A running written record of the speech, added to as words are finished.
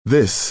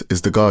This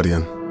is The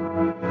Guardian.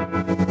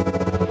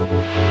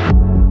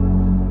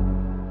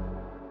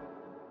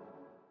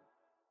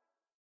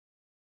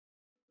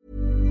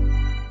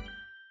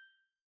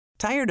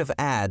 Tired of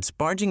ads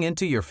barging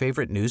into your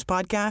favorite news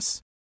podcasts?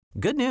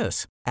 Good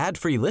news.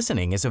 Ad-free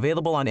listening is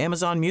available on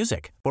Amazon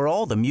Music for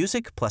all the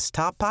music plus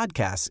top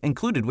podcasts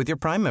included with your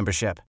Prime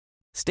membership.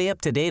 Stay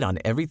up to date on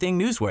everything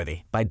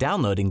newsworthy by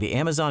downloading the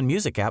Amazon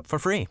Music app for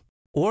free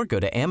or go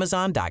to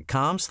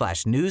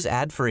amazon.com/news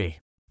ad free.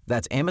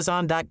 That's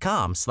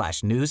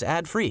amazon.com/news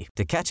ad free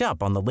to catch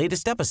up on the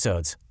latest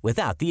episodes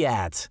without the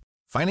ads.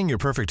 Finding your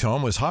perfect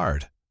home was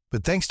hard,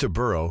 but thanks to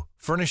Burrow,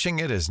 furnishing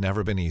it has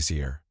never been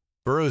easier.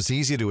 Burrow's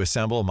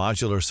easy-to-assemble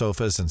modular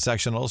sofas and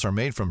sectionals are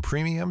made from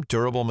premium,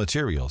 durable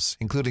materials,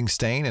 including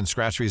stain and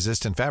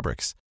scratch-resistant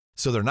fabrics.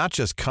 So they're not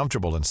just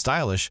comfortable and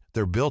stylish,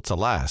 they're built to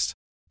last.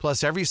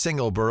 Plus, every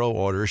single Burrow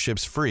order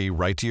ships free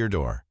right to your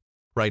door.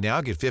 Right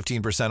now, get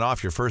 15%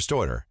 off your first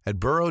order at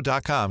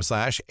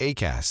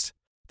burrow.com/ACAST.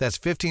 That's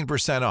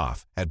 15%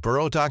 off at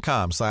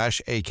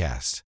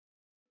burrow.com/ACAST.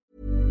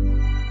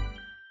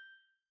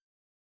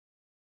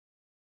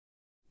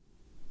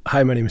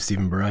 Hi, my name is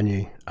Stephen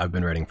Baragni. I've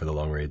been writing for The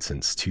Long Read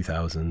since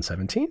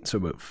 2017, so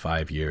about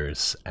 5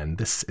 years, and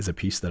this is a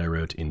piece that I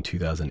wrote in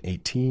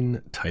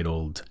 2018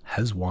 titled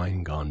Has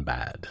Wine Gone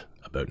Bad?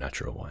 About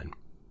natural wine.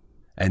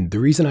 And the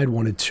reason I'd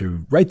wanted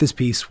to write this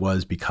piece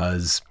was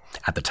because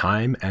at the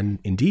time, and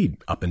indeed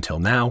up until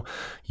now,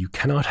 you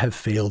cannot have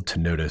failed to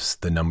notice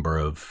the number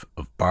of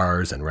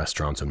bars and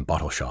restaurants and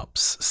bottle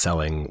shops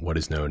selling what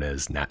is known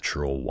as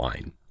natural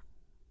wine.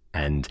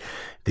 And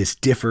this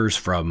differs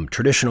from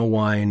traditional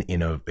wine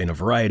in a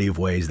variety of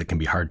ways that can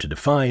be hard to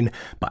define,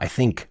 but I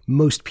think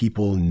most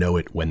people know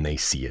it when they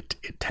see it.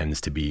 It tends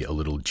to be a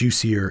little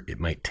juicier, it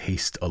might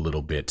taste a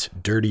little bit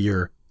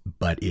dirtier,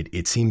 but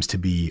it seems to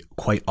be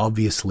quite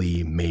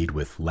obviously made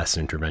with less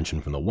intervention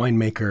from the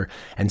winemaker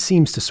and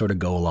seems to sort of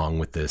go along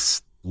with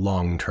this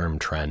long-term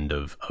trend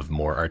of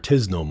more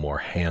artisanal, more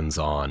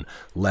hands-on,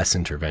 less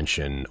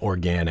intervention,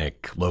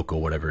 organic, local,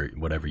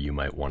 whatever you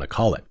might want to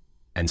call it.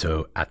 And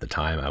so at the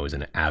time, I was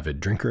an avid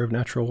drinker of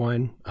natural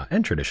wine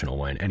and traditional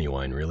wine, any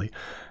wine really.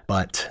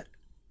 But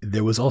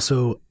there was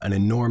also an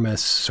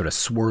enormous sort of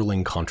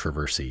swirling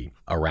controversy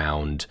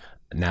around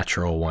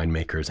natural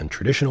winemakers and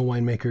traditional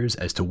winemakers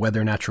as to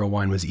whether natural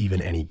wine was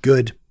even any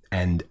good,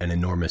 and an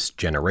enormous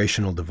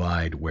generational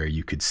divide where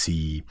you could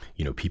see,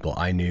 people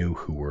I knew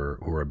who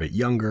were a bit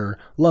younger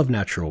love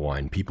natural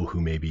wine, people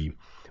who maybe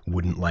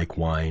wouldn't like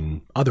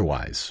wine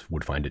otherwise,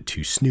 would find it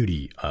too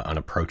snooty,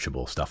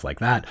 unapproachable, stuff like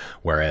that.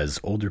 Whereas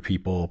older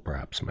people,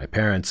 perhaps my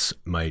parents,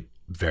 might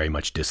very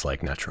much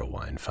dislike natural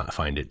wine,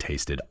 find it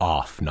tasted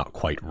off, not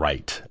quite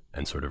right,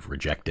 and sort of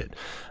reject it.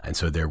 And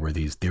so there were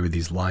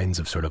these lines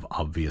of sort of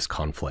obvious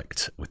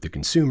conflict with the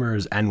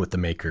consumers and with the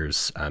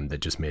makers that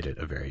just made it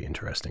a very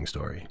interesting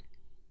story.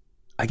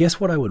 I guess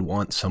what I would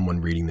want someone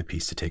reading the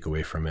piece to take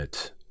away from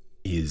it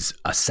is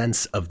a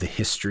sense of the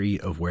history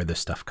of where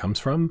this stuff comes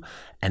from,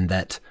 and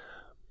that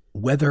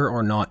whether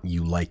or not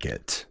you like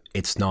it,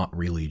 it's not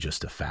really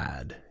just a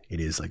fad. It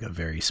is like a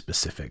very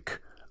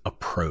specific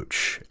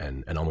approach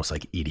and almost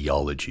like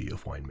ideology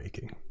of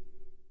winemaking.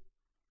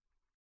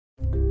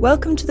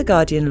 Welcome to The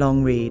Guardian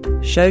Long Read,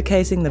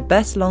 showcasing the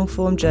best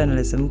long-form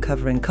journalism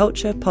covering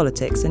culture,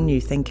 politics and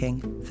new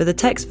thinking. For the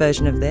text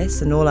version of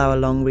this and all our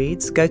long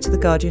reads, go to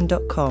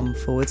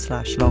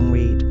theguardian.com/long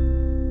read.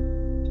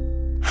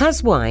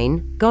 Has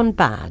Wine Gone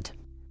Bad?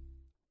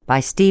 By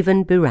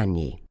Stephen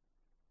Baragni.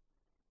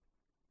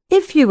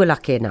 If you were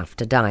lucky enough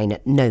to dine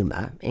at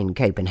Noma in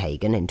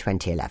Copenhagen in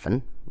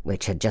 2011,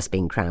 which had just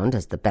been crowned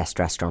as the best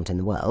restaurant in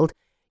the world,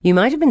 you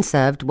might have been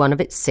served one of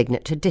its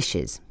signature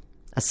dishes,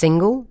 a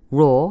single,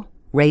 raw,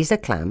 razor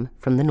clam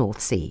from the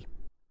North Sea,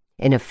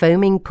 in a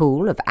foaming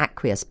pool of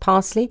aqueous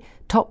parsley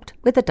topped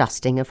with a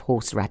dusting of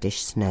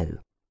horseradish snow.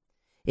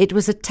 It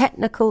was a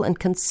technical and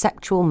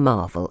conceptual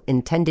marvel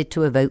intended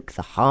to evoke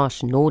the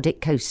harsh Nordic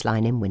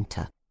coastline in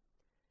winter.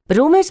 But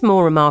almost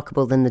more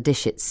remarkable than the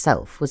dish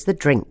itself was the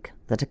drink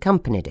that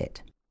accompanied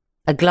it.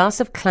 A glass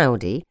of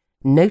cloudy,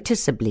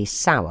 noticeably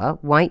sour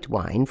white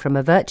wine from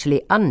a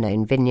virtually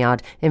unknown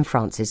vineyard in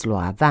France's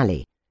Loire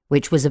Valley,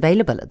 which was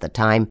available at the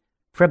time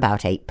for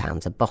about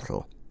 £8 a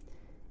bottle.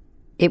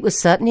 It was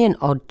certainly an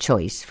odd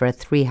choice for a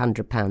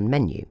 £300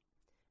 menu.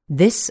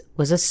 This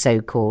was a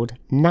so-called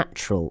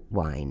natural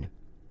wine,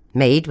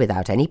 made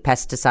without any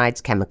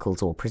pesticides,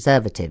 chemicals or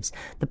preservatives,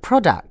 the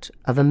product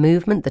of a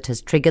movement that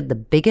has triggered the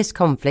biggest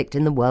conflict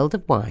in the world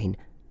of wine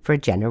for a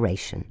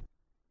generation.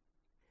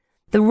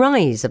 The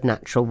rise of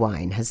natural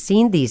wine has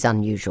seen these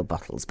unusual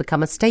bottles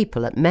become a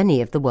staple at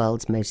many of the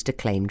world's most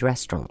acclaimed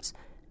restaurants.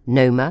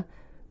 Noma,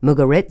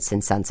 Mugaritz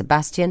in San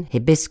Sebastian,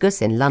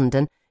 Hibiscus in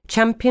London,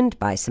 championed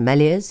by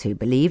sommeliers who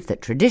believe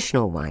that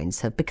traditional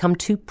wines have become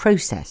too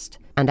processed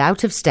and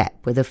out of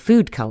step with a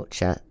food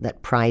culture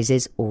that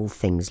prizes all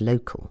things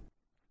local.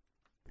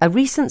 A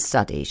recent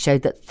study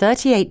showed that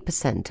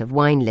 38% of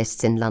wine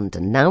lists in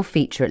London now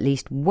feature at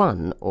least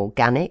one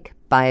organic,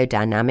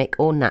 biodynamic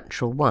or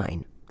natural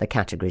wine. The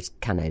categories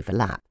can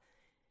overlap.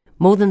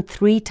 more than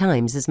 3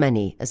 times as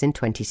many as in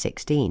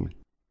 2016.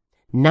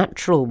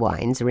 Natural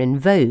wines are in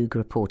vogue,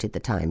 reported The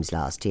Times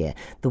last year.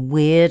 The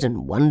weird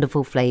and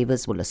wonderful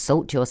flavours will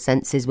assault your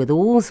senses with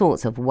all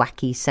sorts of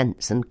wacky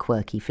scents and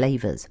quirky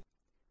flavours.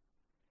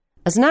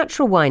 As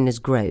natural wine has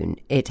grown,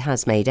 it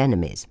has made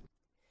enemies.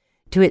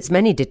 To its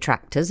many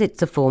detractors,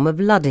 it's a form of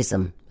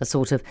Luddism, a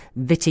sort of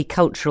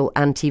viticultural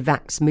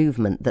anti-vax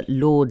movement that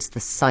lauds the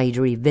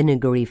cidery,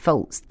 vinegary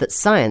faults that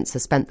science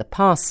has spent the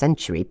past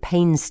century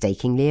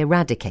painstakingly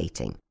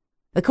eradicating.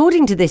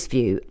 According to this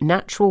view,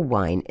 natural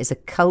wine is a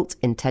cult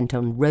intent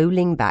on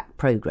rolling back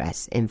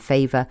progress in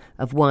favour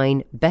of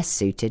wine best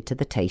suited to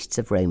the tastes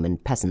of Roman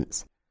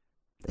peasants.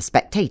 The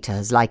Spectator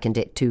has likened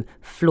it to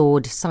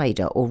flawed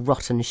cider or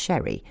rotten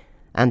sherry,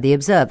 and The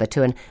Observer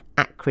to an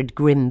acrid,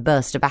 grim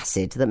burst of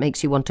acid that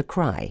makes you want to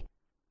cry.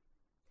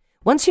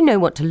 Once you know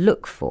what to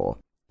look for,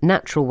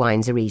 natural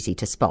wines are easy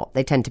to spot.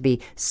 They tend to be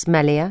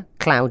smellier,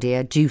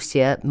 cloudier,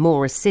 juicier,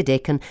 more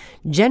acidic, and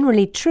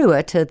generally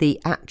truer to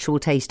the actual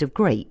taste of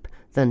grape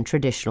than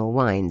traditional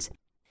wines.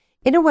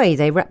 In a way,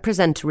 they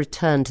represent a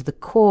return to the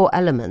core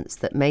elements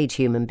that made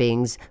human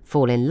beings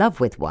fall in love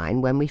with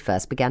wine when we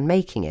first began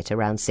making it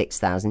around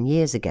 6,000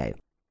 years ago.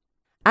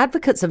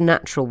 Advocates of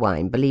natural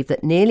wine believe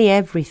that nearly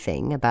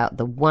everything about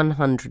the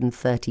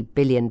 £130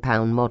 billion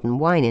modern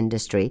wine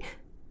industry,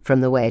 from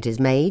the way it is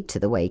made to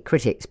the way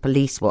critics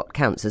police what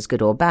counts as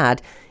good or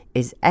bad,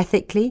 is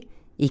ethically,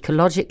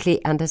 ecologically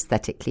and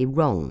aesthetically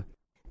wrong.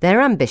 Their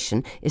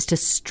ambition is to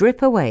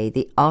strip away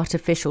the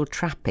artificial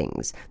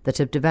trappings that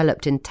have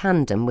developed in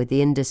tandem with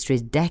the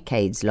industry's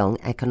decades-long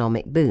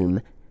economic boom,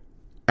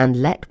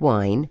 and let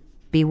wine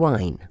be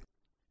wine.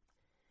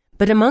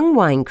 But among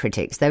wine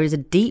critics, there is a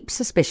deep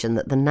suspicion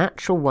that the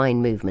natural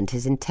wine movement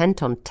is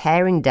intent on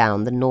tearing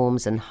down the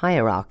norms and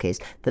hierarchies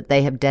that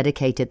they have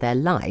dedicated their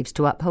lives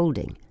to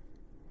upholding.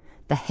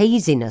 The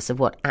haziness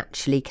of what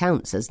actually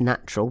counts as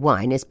natural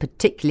wine is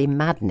particularly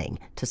maddening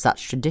to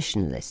such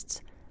traditionalists.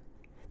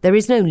 There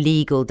is no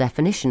legal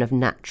definition of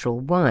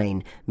natural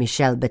wine,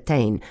 Michel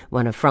Betaine,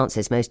 one of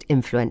France's most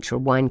influential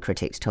wine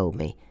critics, told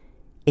me.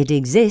 It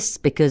exists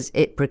because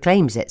it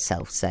proclaims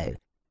itself so.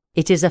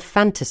 It is a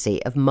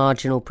fantasy of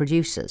marginal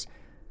producers.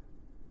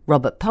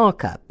 Robert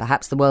Parker,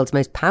 perhaps the world's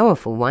most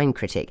powerful wine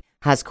critic,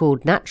 has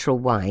called natural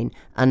wine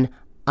an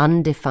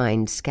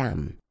undefined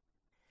scam.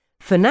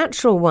 For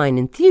natural wine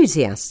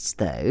enthusiasts,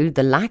 though,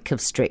 the lack of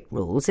strict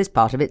rules is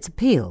part of its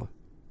appeal.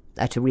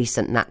 At a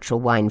recent natural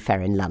wine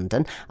fair in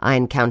London, I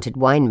encountered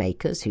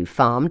winemakers who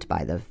farmed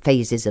by the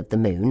phases of the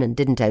moon and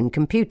didn't own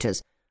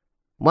computers.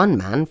 One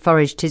man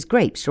foraged his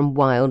grapes from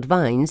wild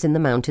vines in the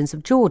mountains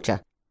of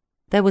Georgia.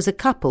 There was a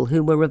couple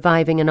who were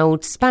reviving an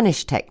old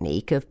Spanish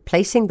technique of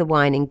placing the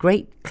wine in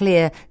great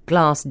clear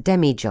glass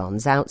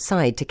demijohns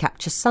outside to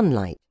capture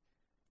sunlight.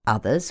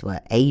 Others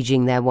were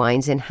aging their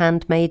wines in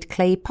handmade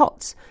clay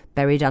pots,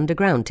 buried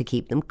underground to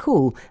keep them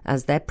cool,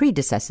 as their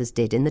predecessors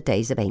did in the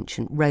days of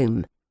ancient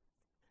Rome.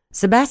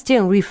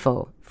 Sébastien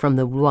Riffaut, from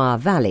the Loire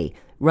Valley,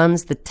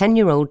 runs the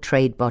 10-year-old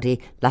trade body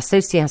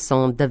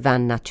l'Association de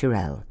Vin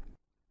Naturel.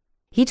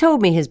 He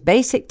told me his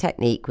basic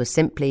technique was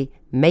simply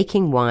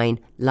making wine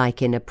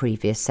like in a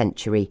previous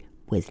century,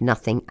 with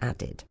nothing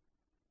added.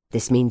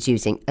 This means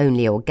using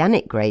only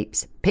organic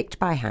grapes, picked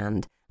by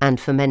hand, and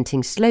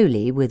fermenting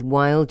slowly with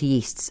wild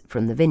yeasts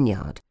from the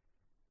vineyard.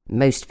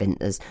 Most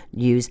vintners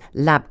use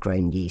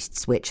lab-grown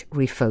yeasts, which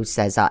Riffaut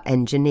says are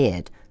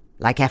engineered,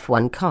 like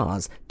F1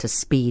 cars, to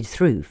speed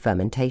through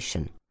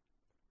fermentation.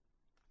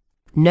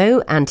 No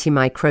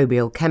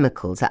antimicrobial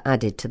chemicals are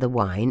added to the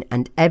wine,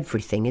 and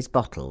everything is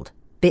bottled,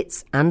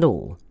 bits and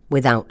all,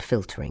 without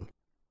filtering.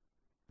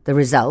 The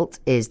result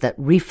is that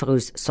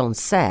Riffaut's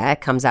Sancerre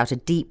comes out a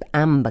deep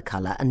amber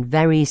colour and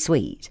very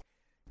sweet,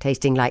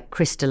 tasting like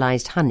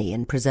crystallised honey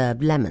and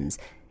preserved lemons.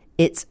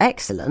 It's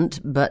excellent,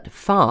 but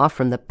far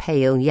from the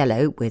pale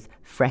yellow with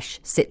fresh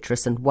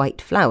citrus and white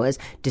flowers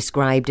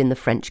described in the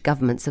French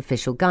government's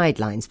official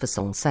guidelines for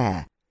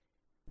Sancerre.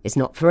 It's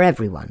not for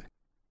everyone.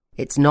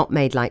 It's not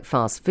made like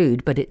fast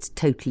food, but it's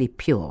totally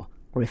pure,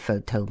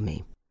 Riffaut told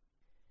me.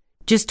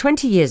 Just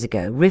 20 years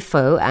ago,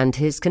 Riffaut and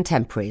his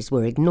contemporaries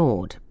were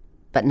ignored,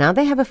 but now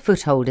they have a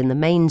foothold in the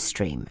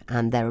mainstream,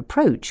 and their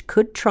approach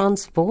could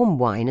transform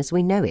wine as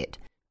we know it.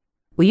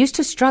 We used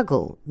to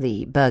struggle,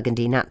 the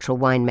Burgundy natural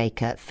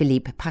winemaker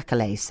Philippe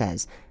Paquelet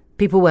says.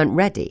 People weren't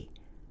ready.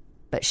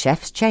 But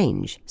chefs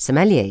change,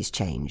 sommeliers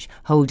change,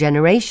 whole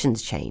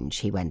generations change,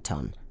 he went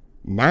on.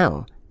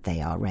 Now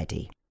they are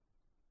ready.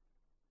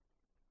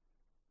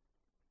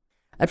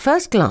 At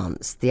first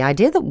glance, the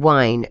idea that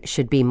wine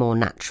should be more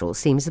natural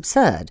seems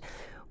absurd.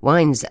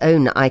 Wine's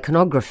own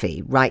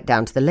iconography, right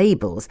down to the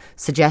labels,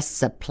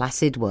 suggests a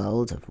placid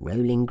world of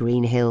rolling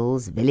green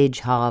hills,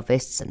 village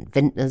harvests, and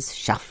vintners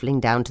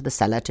shuffling down to the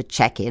cellar to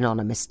check in on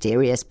a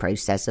mysterious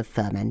process of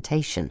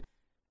fermentation.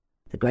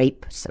 The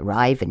grapes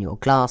arrive in your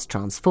glass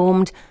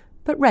transformed,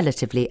 but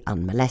relatively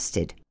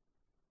unmolested.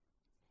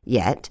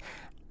 Yet,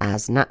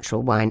 as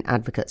natural wine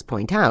advocates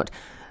point out,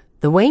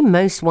 the way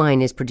most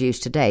wine is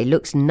produced today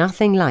looks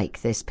nothing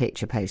like this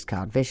picture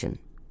postcard vision.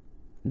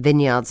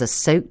 Vineyards are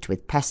soaked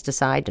with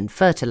pesticide and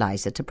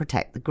fertilizer to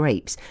protect the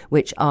grapes,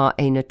 which are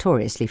a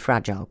notoriously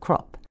fragile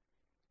crop.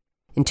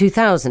 In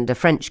 2000, a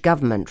French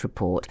government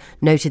report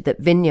noted that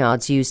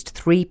vineyards used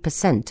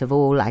 3% of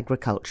all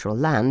agricultural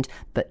land,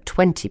 but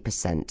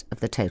 20%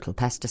 of the total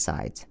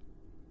pesticides.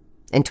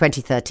 In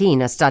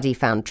 2013, a study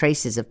found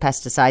traces of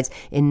pesticides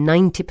in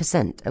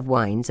 90% of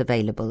wines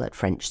available at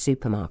French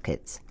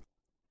supermarkets.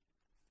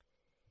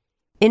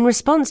 In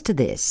response to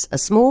this, a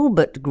small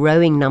but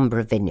growing number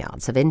of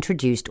vineyards have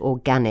introduced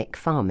organic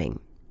farming.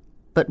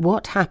 But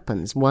what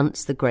happens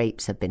once the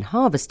grapes have been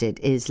harvested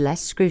is less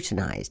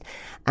scrutinised,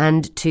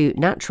 and to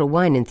natural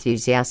wine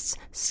enthusiasts,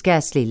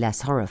 scarcely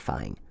less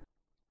horrifying.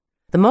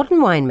 The modern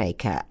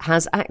winemaker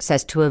has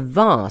access to a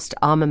vast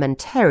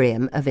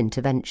armamentarium of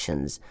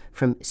interventions,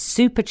 from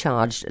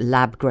supercharged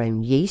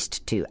lab-grown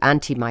yeast to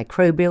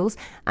antimicrobials,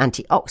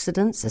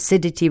 antioxidants,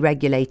 acidity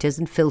regulators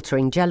and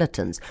filtering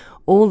gelatins,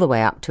 all the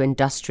way up to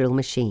industrial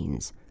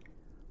machines.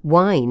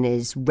 Wine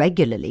is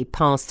regularly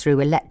passed through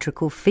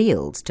electrical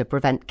fields to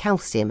prevent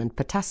calcium and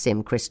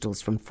potassium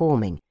crystals from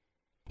forming,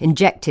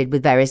 injected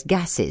with various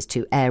gases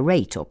to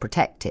aerate or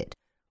protect it,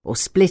 or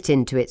split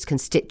into its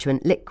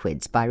constituent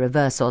liquids by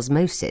reverse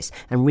osmosis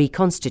and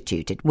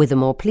reconstituted with a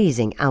more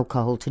pleasing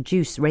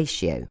alcohol-to-juice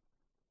ratio.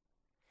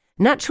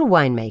 Natural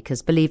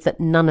winemakers believe that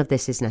none of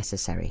this is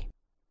necessary.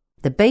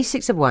 The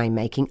basics of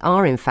winemaking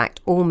are, in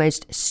fact,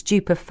 almost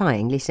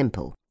stupefyingly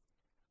simple.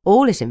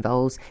 All it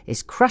involves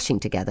is crushing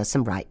together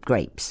some ripe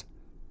grapes.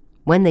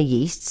 When the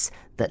yeasts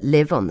that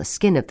live on the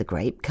skin of the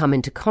grape come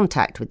into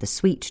contact with the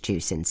sweet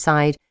juice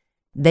inside,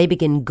 they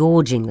begin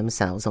gorging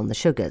themselves on the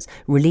sugars,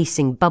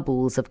 releasing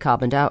bubbles of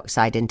carbon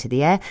dioxide into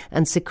the air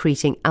and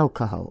secreting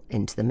alcohol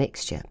into the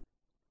mixture.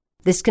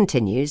 This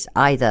continues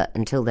either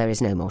until there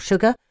is no more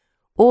sugar,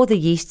 or the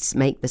yeasts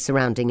make the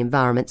surrounding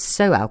environment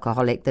so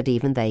alcoholic that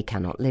even they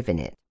cannot live in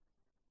it.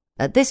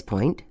 At this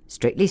point,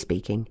 strictly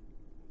speaking,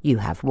 you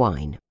have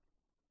wine.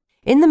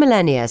 In the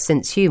millennia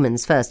since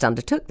humans first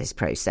undertook this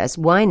process,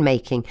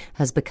 winemaking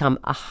has become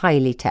a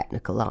highly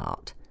technical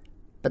art.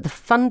 But the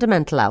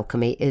fundamental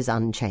alchemy is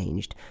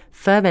unchanged.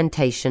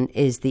 Fermentation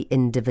is the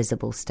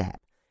indivisible step.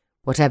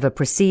 Whatever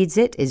precedes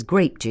it is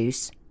grape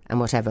juice, and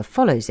whatever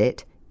follows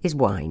it is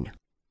wine.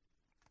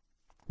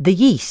 The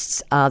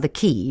yeasts are the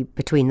key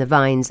between the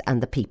vines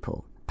and the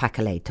people,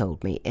 Pacolet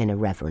told me in a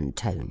reverent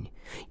tone.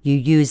 You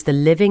use the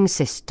living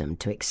system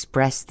to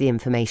express the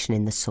information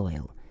in the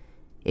soil.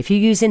 If you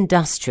use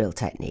industrial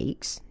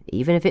techniques,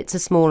 even if it's a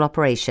small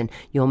operation,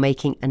 you're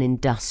making an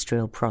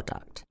industrial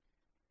product.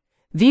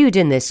 Viewed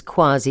in this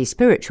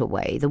quasi-spiritual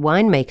way, the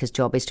winemaker's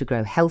job is to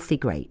grow healthy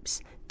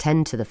grapes,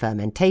 tend to the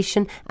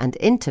fermentation, and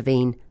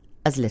intervene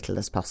as little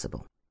as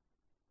possible.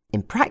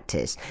 In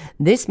practice,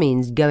 this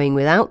means going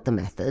without the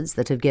methods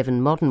that have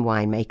given modern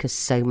winemakers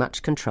so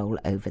much control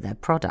over their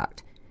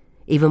product.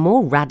 Even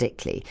more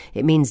radically,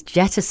 it means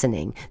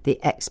jettisoning the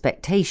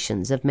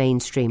expectations of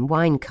mainstream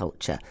wine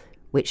culture,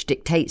 which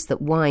dictates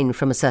that wine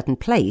from a certain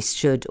place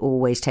should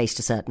always taste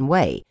a certain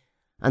way,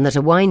 and that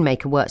a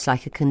winemaker works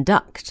like a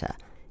conductor,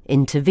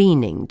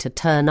 intervening to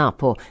turn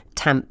up or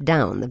tamp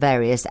down the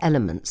various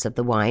elements of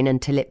the wine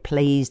until it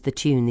plays the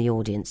tune the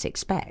audience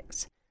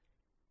expects.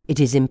 It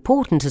is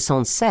important a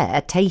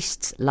Sancerre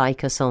tastes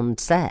like a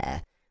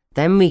Sancerre.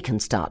 Then we can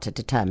start to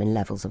determine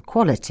levels of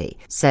quality,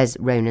 says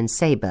Ronan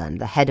Sayburn,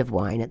 the head of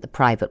wine at the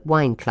private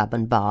wine club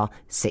and bar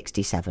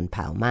 67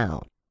 Pall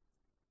Mall.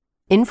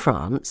 In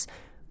France,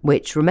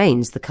 which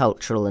remains the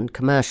cultural and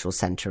commercial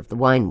centre of the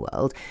wine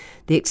world,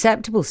 the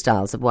acceptable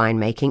styles of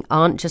winemaking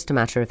aren't just a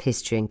matter of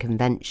history and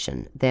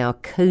convention, they are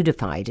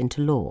codified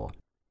into law.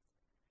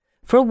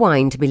 For a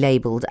wine to be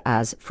labelled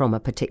as from a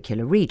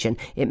particular region,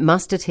 it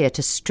must adhere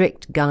to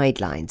strict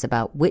guidelines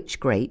about which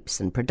grapes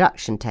and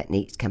production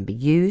techniques can be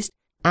used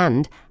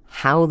and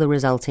how the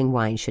resulting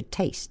wine should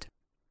taste.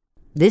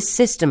 This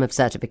system of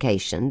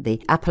certification,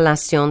 the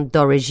Appellation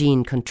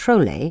d'Origine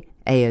Contrôlée,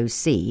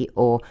 AOC,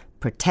 or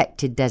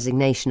Protected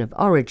Designation of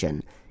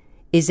Origin,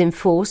 is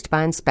enforced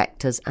by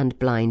inspectors and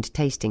blind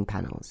tasting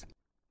panels.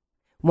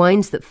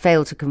 Wines that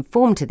fail to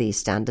conform to these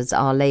standards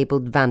are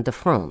labelled Vin de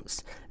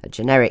France, a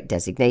generic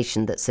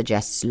designation that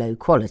suggests low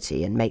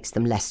quality and makes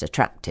them less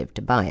attractive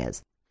to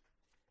buyers.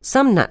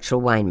 Some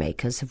natural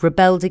winemakers have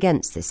rebelled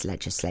against this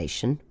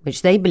legislation,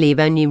 which they believe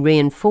only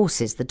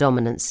reinforces the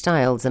dominant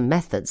styles and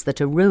methods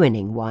that are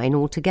ruining wine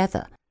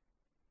altogether.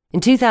 In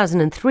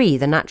 2003,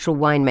 the natural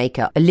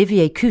winemaker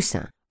Olivier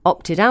Cousin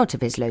opted out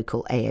of his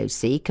local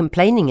AOC,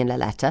 complaining in a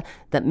letter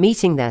that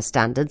meeting their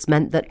standards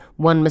meant that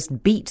one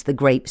must beat the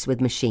grapes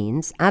with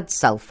machines, add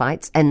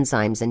sulfites,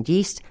 enzymes and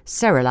yeast,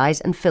 sterilize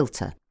and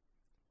filter.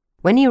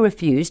 When he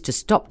refused to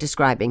stop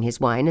describing his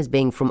wine as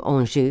being from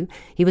Anjou,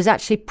 he was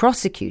actually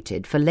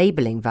prosecuted for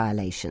labelling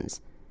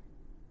violations.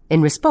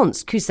 In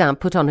response, Cousin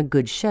put on a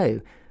good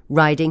show,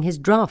 riding his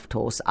draft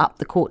horse up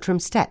the courtroom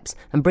steps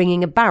and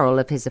bringing a barrel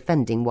of his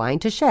offending wine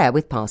to share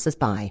with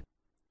passers-by.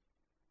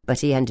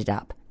 But he ended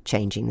up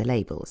changing the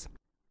labels.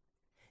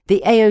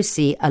 The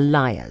AOC are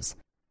liars,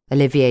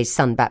 Olivier's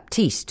son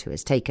Baptiste, who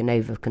has taken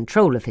over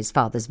control of his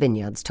father's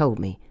vineyards, told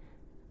me.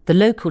 The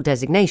local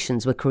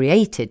designations were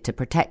created to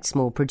protect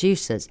small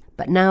producers,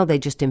 but now they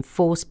just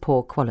enforce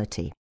poor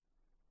quality.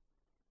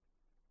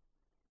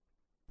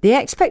 The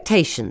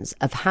expectations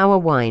of how a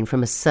wine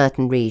from a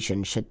certain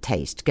region should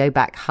taste go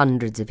back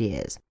hundreds of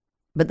years,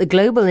 but the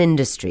global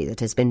industry that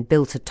has been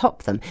built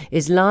atop them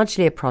is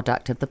largely a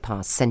product of the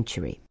past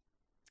century.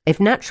 If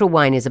natural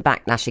wine is a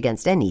backlash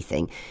against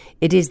anything,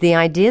 it is the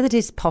idea that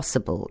it's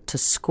possible to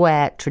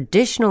square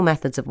traditional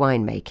methods of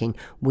winemaking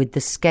with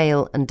the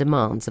scale and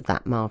demands of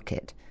that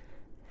market.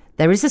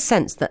 There is a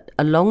sense that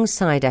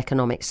alongside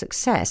economic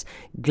success,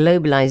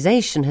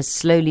 globalization has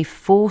slowly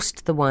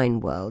forced the wine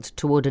world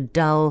toward a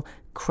dull,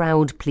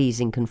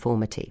 crowd-pleasing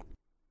conformity.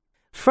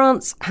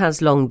 France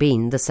has long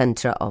been the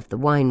centre of the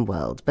wine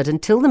world, but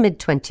until the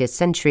mid-20th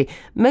century,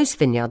 most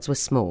vineyards were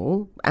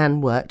small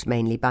and worked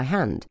mainly by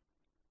hand.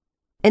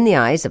 In the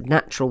eyes of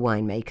natural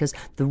winemakers,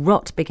 the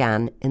rot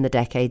began in the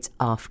decades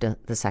after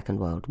the Second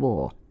World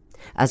War,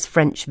 as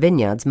French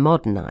vineyards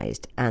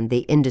modernised and the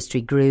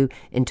industry grew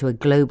into a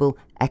global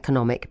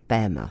economic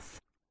behemoth.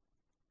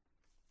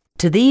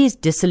 To these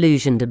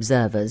disillusioned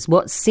observers,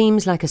 what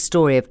seems like a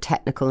story of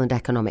technical and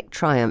economic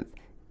triumph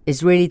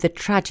is really the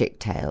tragic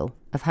tale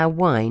of how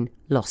wine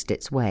lost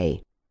its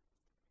way.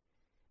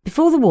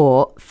 Before the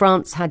war,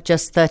 France had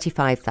just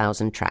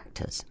 35,000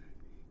 tractors.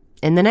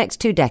 In the next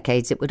 2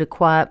 decades, it would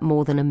acquire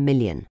more than 1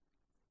 million,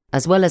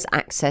 as well as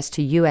access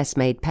to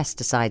US-made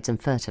pesticides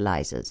and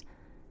fertilizers.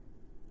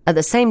 At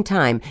the same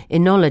time,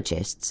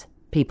 enologists,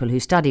 people who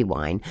study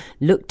wine,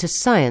 looked to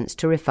science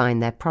to refine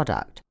their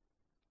product.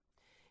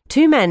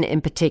 2 men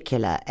in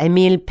particular,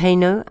 Émile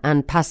Peynaud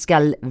and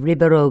Pascal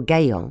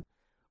Ribeiro-Gaillon,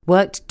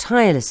 worked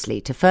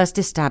tirelessly to first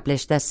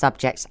establish their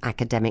subject's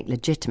academic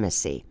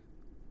legitimacy,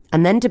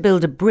 and then to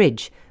build a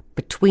bridge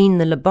between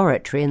the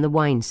laboratory and the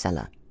wine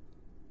cellar.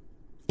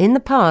 In the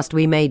past,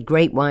 we made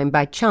great wine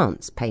by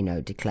chance,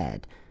 Peynaud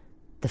declared.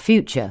 The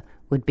future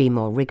would be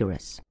more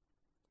rigorous.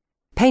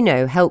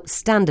 Peynaud helped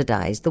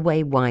standardize the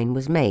way wine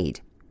was made.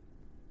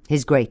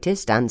 His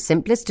greatest and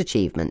simplest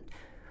achievement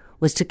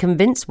was to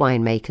convince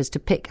winemakers to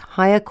pick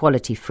higher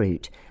quality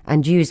fruit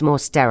and use more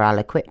sterile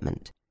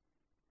equipment.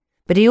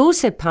 But he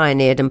also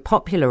pioneered and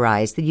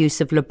popularized the use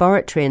of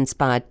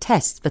laboratory-inspired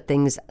tests for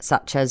things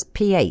such as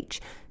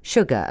pH,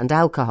 sugar and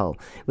alcohol,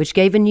 which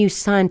gave a new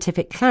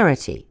scientific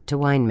clarity to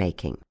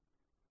winemaking.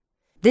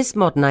 This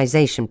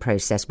modernization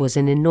process was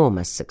an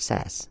enormous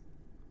success.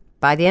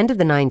 By the end of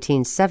the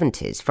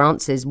 1970s,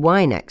 France's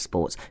wine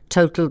exports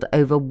totaled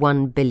over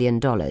 $1 billion,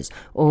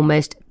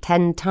 almost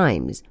 10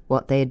 times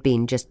what they had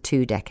been just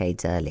 2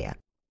 decades earlier,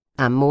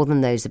 and more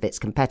than those of its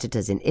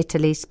competitors in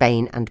Italy,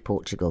 Spain and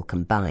Portugal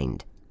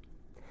combined.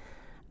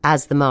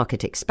 As the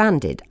market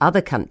expanded,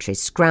 other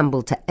countries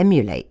scrambled to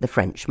emulate the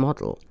French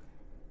model.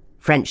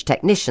 French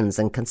technicians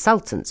and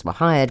consultants were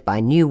hired by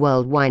New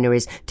World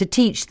wineries to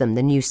teach them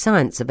the new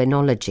science of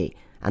enology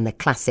and the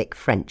classic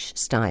French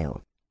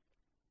style.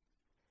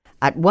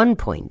 At one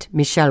point,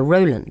 Michel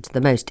Rolland,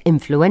 the most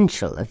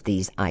influential of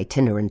these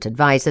itinerant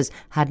advisors,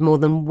 had more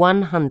than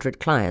 100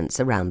 clients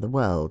around the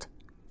world.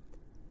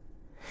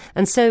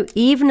 And so,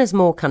 even as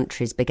more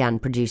countries began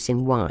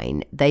producing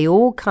wine, they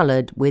all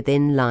coloured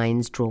within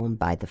lines drawn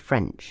by the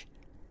French.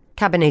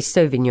 Cabernet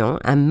Sauvignon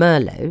and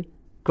Merlot,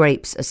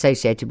 grapes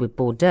associated with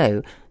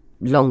Bordeaux,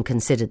 long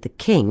considered the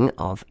king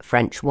of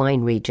French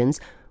wine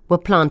regions, were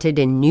planted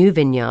in new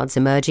vineyards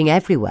emerging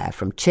everywhere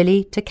from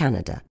Chile to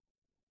Canada.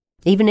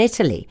 Even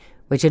Italy,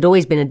 which had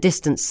always been a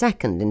distant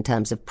second in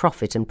terms of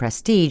profit and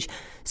prestige,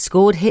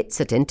 scored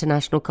hits at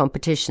international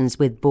competitions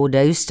with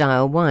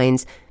Bordeaux-style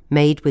wines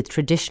made with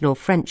traditional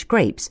French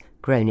grapes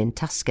grown in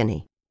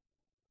Tuscany.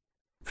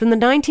 From the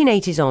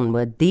 1980s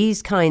onward,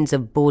 these kinds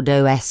of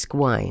Bordeaux-esque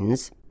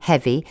wines,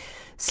 heavy,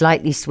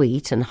 slightly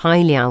sweet and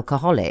highly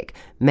alcoholic,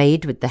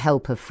 made with the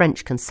help of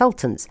French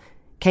consultants,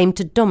 came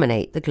to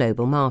dominate the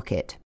global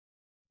market.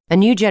 A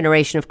new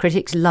generation of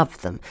critics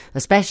loved them,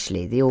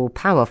 especially the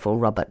all-powerful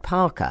Robert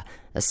Parker,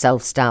 a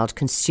self-styled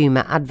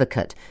consumer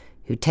advocate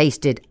who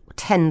tasted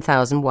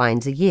 10,000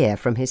 wines a year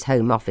from his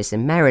home office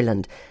in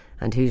Maryland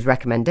and whose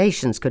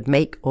recommendations could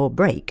make or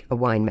break a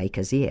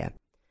winemaker's year.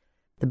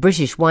 The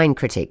British wine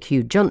critic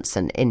Hugh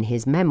Johnson, in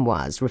his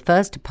memoirs,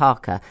 refers to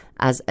Parker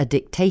as a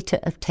dictator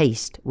of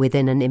taste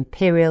within an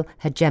imperial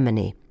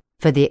hegemony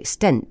for the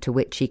extent to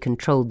which he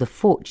controlled the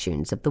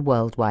fortunes of the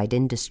worldwide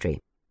industry.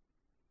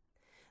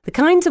 The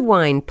kinds of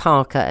wine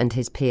Parker and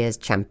his peers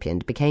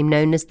championed became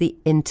known as the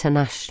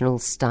international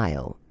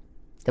style.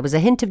 There was a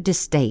hint of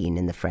disdain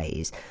in the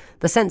phrase,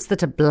 the sense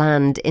that a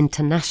bland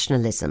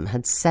internationalism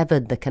had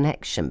severed the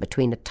connection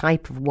between a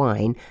type of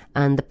wine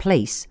and the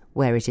place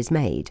where it is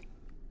made.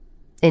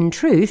 In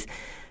truth,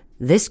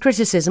 this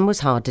criticism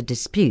was hard to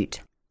dispute.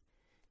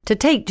 To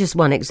take just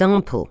one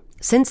example,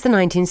 since the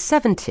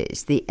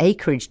 1970s, the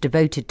acreage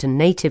devoted to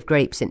native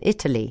grapes in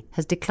Italy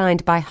has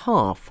declined by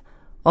half,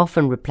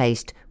 often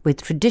replaced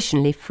with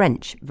traditionally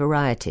French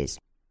varieties.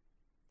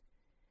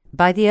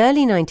 By the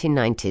early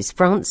 1990s,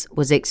 France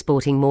was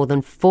exporting more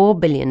than $4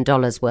 billion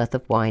worth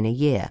of wine a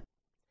year.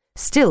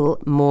 Still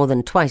more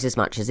than twice as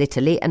much as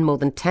Italy and more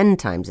than 10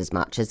 times as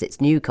much as its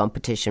new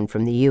competition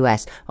from the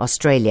US,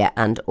 Australia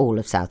and all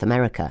of South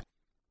America.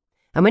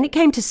 And when it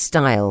came to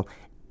style,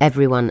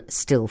 everyone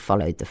still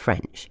followed the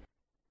French.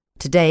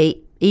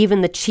 Today, even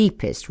the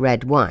cheapest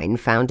red wine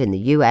found in the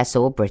US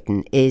or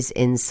Britain is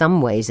in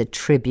some ways a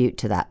tribute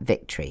to that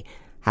victory,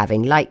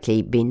 having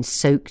likely been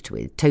soaked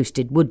with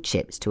toasted wood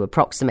chips to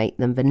approximate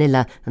the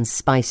vanilla and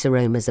spice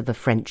aromas of a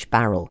French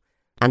barrel,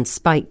 and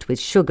spiked with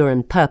sugar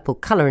and purple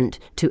colourant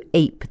to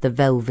ape the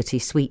velvety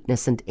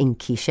sweetness and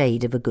inky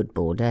shade of a good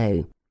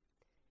Bordeaux.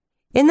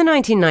 In the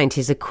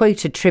 1990s, a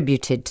quote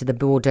attributed to the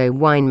Bordeaux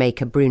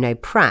winemaker Bruno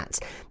Prat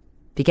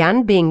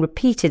began being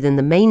repeated in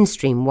the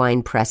mainstream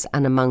wine press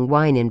and among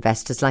wine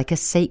investors like a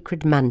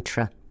sacred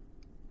mantra.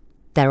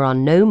 There are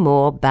no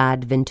more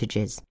bad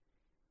vintages.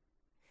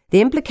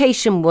 The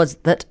implication was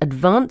that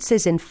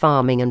advances in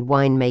farming and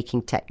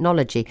winemaking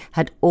technology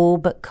had all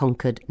but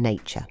conquered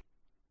nature.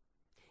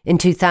 In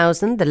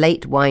 2000, the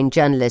late wine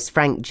journalist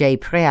Frank J.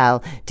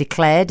 Preal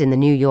declared in the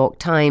New York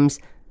Times,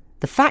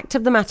 "The fact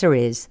of the matter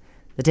is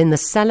that in the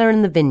cellar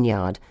and the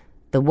vineyard,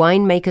 the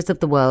winemakers of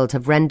the world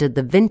have rendered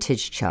the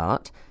vintage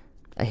chart,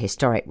 a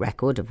historic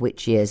record of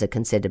which years are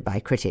considered by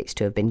critics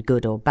to have been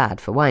good or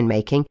bad for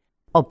winemaking,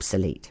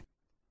 obsolete."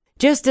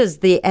 Just as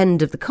the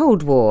end of the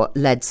Cold War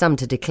led some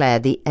to declare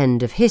the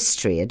end of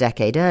history a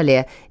decade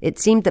earlier, it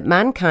seemed that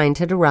mankind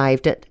had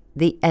arrived at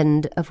the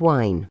end of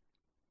wine.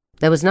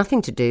 There was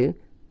nothing to do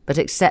but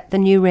accept the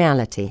new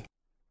reality.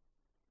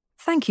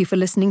 Thank you for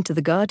listening to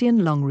The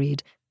Guardian Long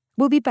Read.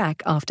 We'll be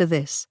back after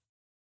this.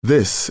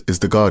 This is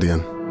The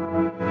Guardian.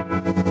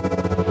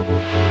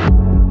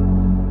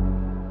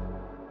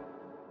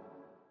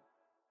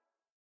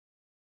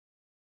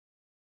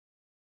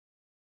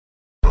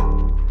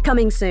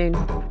 Coming soon,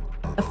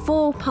 a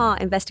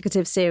 4-part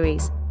investigative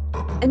series.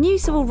 A new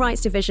civil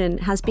rights division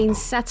has been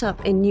set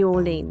up in New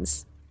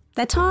Orleans.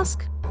 Their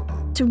task?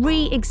 To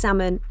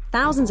re-examine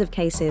thousands of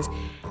cases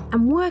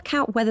and work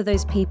out whether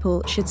those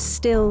people should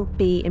still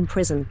be in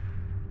prison.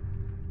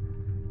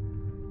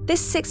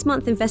 This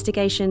 6-month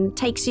investigation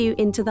takes you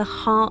into the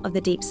heart of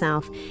the Deep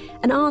South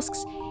and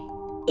asks,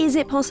 is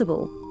it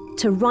possible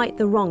to right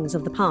the wrongs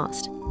of the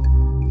past?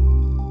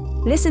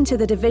 Listen to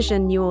The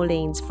Division New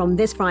Orleans from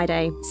this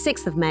Friday,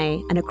 6th of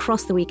May, and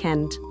across the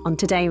weekend on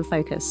Today in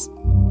Focus.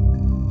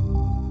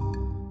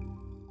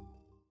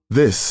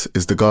 This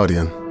is The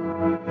Guardian.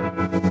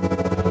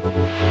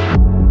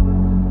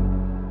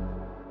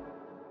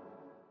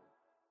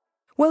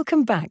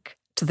 Welcome back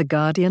to The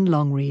Guardian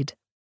Long Read.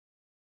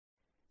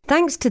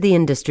 Thanks to the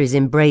industry's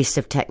embrace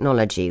of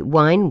technology,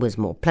 wine was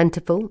more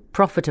plentiful,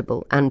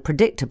 profitable and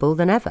predictable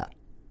than ever.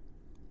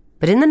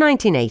 But in the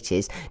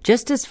 1980s,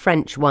 just as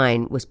French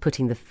wine was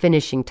putting the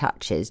finishing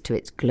touches to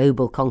its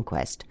global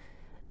conquest,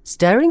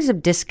 stirrings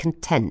of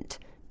discontent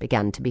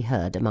began to be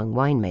heard among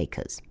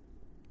winemakers.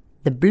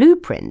 The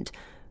blueprint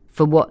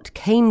for what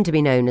came to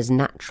be known as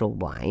natural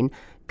wine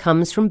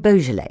comes from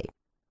Beaujolais,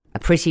 a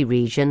pretty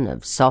region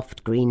of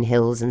soft green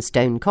hills and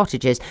stone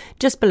cottages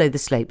just below the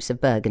slopes of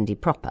Burgundy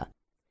proper.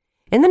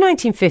 In the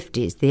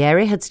 1950s, the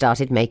area had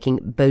started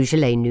making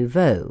Beaujolais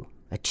Nouveau,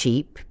 a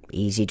cheap,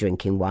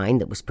 easy-drinking wine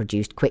that was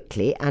produced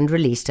quickly and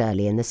released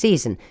early in the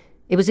season.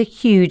 It was a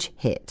huge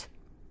hit.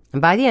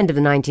 And by the end of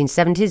the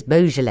 1970s,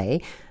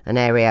 Beaujolais, an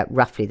area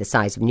roughly the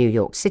size of New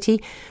York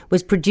City,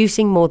 was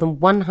producing more than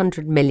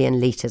 100 million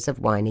litres of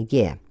wine a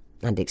year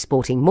and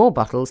exporting more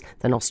bottles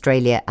than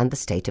Australia and the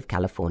state of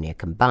California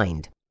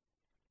combined.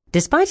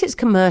 Despite its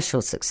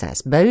commercial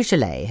success,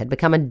 Beaujolais had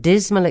become a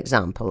dismal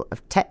example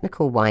of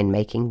technical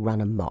winemaking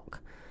run amok.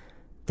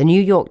 The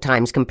New York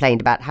Times complained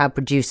about how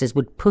producers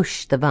would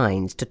push the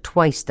vines to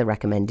twice the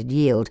recommended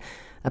yield,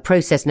 a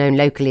process known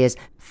locally as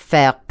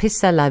faire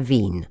pisser la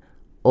vigne,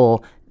 or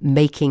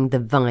making the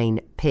vine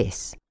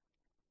piss.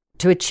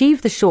 To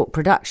achieve the short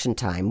production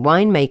time,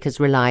 winemakers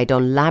relied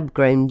on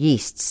lab-grown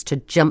yeasts to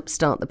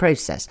jump-start the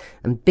process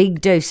and big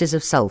doses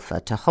of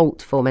sulphur to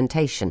halt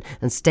fermentation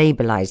and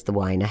stabilise the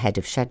wine ahead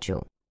of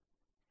schedule.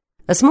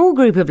 A small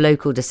group of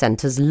local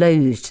dissenters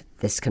loathed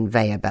this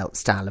conveyor belt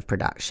style of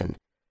production.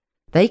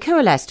 They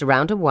coalesced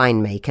around a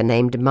winemaker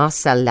named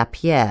Marcel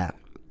Lapierre,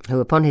 who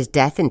upon his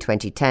death in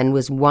 2010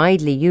 was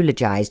widely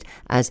eulogised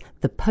as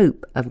the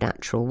Pope of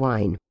natural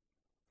wine.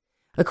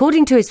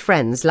 According to his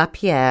friends,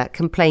 Lapierre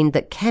complained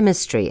that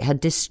chemistry had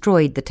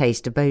destroyed the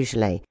taste of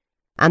Beaujolais,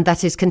 and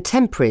that his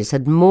contemporaries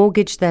had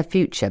mortgaged their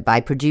future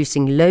by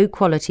producing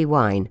low-quality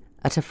wine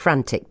at a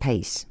frantic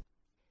pace.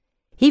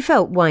 He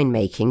felt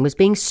winemaking was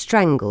being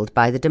strangled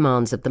by the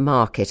demands of the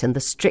market and the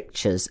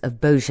strictures of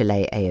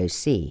Beaujolais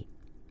AOC.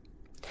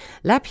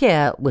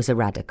 Lapierre was a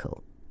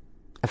radical,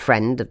 a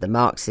friend of the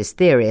Marxist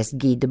theorist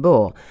Guy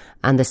Debord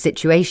and the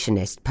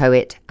situationist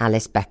poet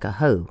Alice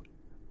Becker-Ho,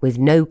 with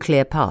no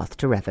clear path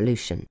to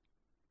revolution.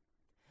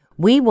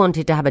 We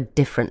wanted to have a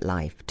different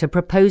life, to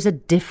propose a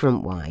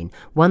different wine,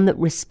 one that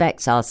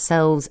respects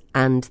ourselves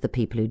and the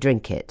people who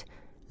drink it,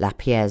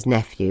 Lapierre's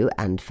nephew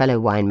and fellow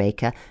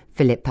winemaker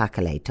Philippe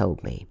Paquelet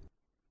told me.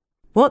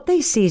 What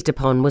they seized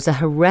upon was a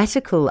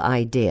heretical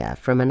idea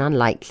from an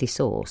unlikely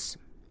source.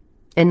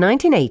 In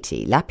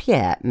 1980,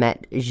 Lapierre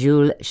met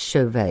Jules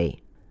Chauvet,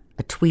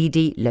 a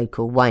tweedy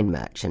local wine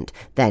merchant,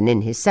 then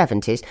in his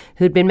 70s,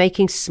 who'd been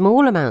making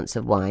small amounts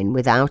of wine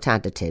without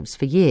additives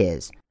for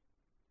years.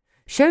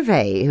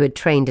 Chauvet, who had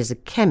trained as a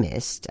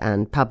chemist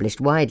and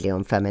published widely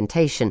on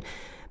fermentation,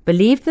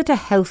 believed that a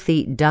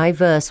healthy,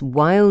 diverse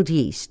wild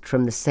yeast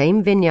from the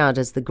same vineyard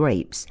as the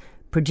grapes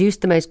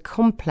produced the most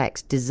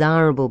complex,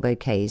 desirable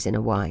bouquets in a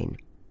wine.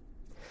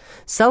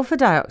 Sulfur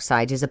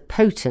dioxide is a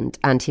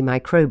potent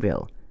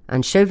antimicrobial,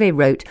 and Chauvet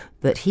wrote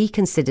that he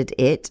considered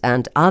it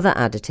and other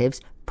additives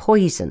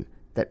poison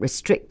that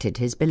restricted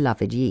his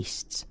beloved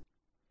yeasts.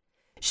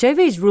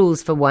 Chauvet's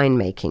rules for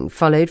winemaking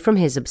followed from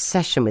his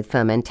obsession with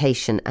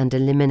fermentation and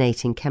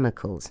eliminating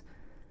chemicals.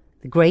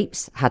 The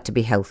grapes had to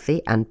be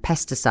healthy and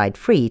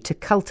pesticide-free to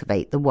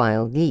cultivate the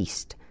wild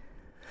yeast.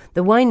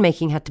 The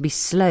winemaking had to be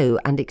slow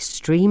and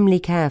extremely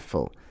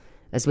careful,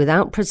 as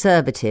without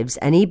preservatives,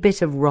 any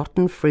bit of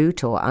rotten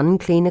fruit or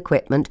unclean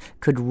equipment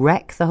could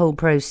wreck the whole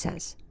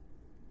process.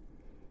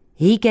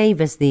 He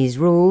gave us these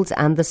rules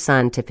and the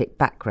scientific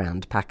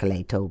background,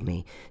 Paquelet told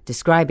me,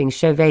 describing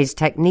Chauvet's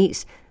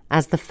techniques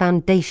as the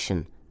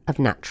foundation of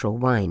natural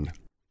wine.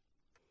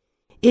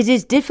 It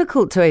is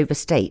difficult to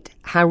overstate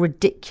how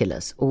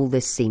ridiculous all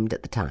this seemed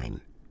at the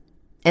time.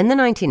 In the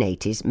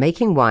 1980s,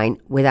 making wine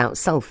without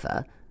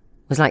sulphur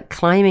was like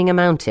climbing a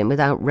mountain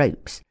without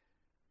ropes.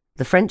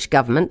 The French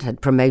government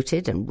had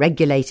promoted and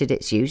regulated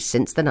its use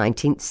since the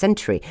 19th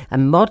century,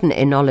 and modern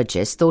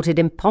enologists thought it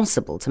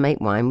impossible to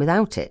make wine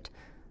without it.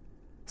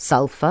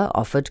 Sulphur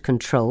offered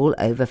control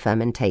over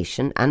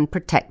fermentation and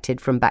protected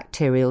from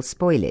bacterial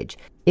spoilage.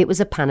 It was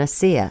a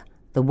panacea,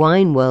 the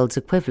wine world's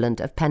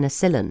equivalent of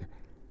penicillin.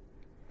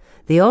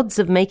 The odds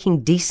of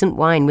making decent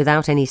wine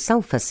without any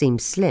sulphur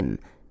seemed slim,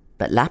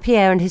 but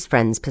Lapierre and his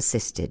friends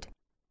persisted.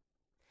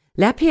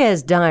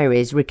 Lapierre's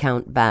diaries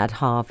recount bad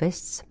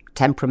harvests,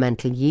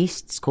 temperamental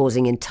yeasts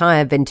causing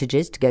entire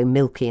vintages to go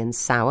milky and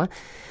sour,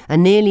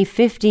 and nearly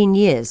 15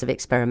 years of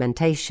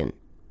experimentation,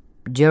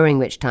 during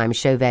which time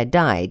Chauvet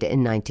died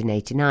in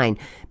 1989,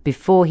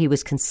 before he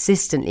was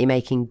consistently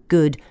making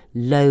good,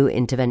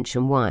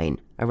 low-intervention wine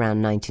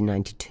around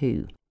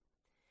 1992.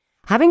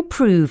 Having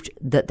proved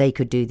that they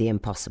could do the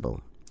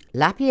impossible,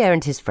 Lapierre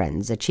and his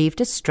friends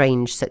achieved a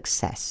strange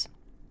success.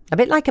 A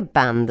bit like a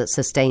band that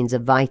sustains a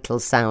vital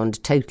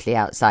sound totally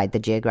outside the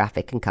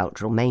geographic and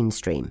cultural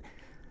mainstream.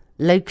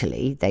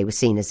 Locally, they were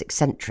seen as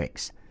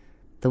eccentrics.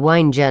 The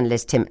wine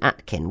journalist Tim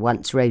Atkin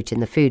once wrote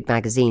in the food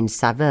magazine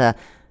Saveur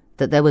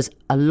that there was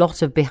a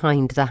lot of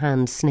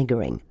behind-the-hand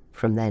sniggering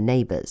from their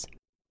neighbours.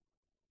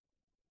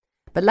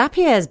 But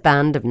Lapierre's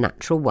band of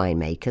natural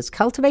winemakers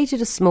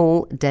cultivated a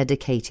small,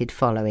 dedicated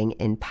following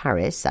in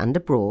Paris and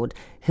abroad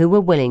who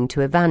were willing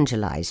to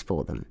evangelise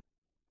for them.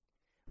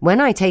 When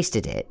I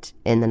tasted it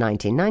in the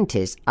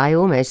 1990s, I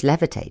almost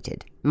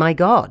levitated. My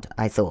God,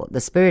 I thought,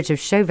 the spirit of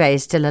Chauvet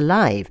is still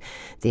alive,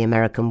 the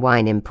American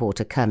wine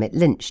importer Kermit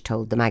Lynch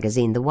told the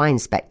magazine The Wine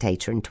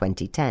Spectator in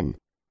 2010.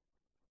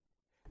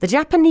 The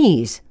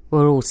Japanese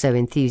were also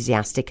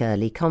enthusiastic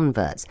early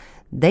converts.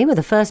 They were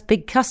the first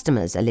big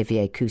customers,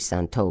 Olivier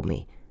Cousin told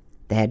me.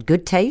 They had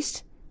good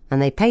taste, and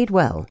they paid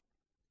well.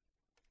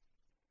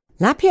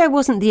 Lapierre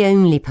wasn't the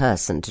only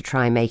person to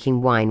try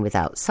making wine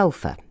without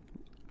sulphur.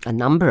 A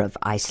number of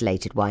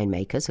isolated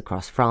winemakers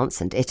across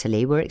France and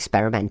Italy were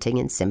experimenting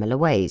in similar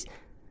ways.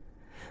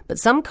 But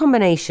some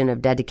combination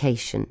of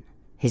dedication,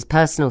 his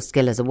personal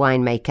skill as a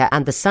winemaker,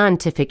 and the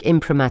scientific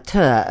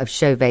imprimatur of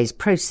Chauvet's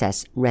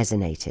process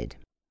resonated.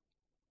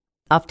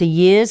 After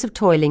years of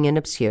toiling in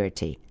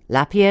obscurity,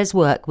 Lapierre's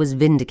work was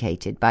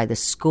vindicated by the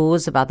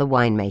scores of other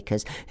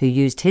winemakers who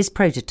used his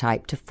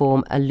prototype to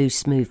form a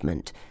loose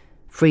movement,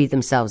 free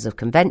themselves of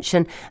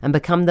convention, and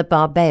become the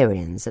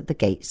barbarians at the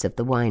gates of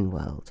the wine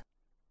world.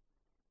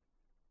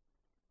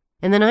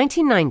 In the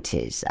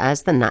 1990s,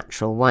 as the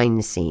natural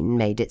wine scene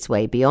made its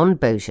way beyond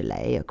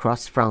Beaujolais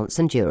across France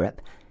and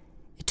Europe,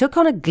 it took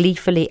on a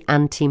gleefully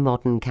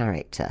anti-modern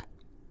character.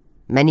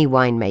 Many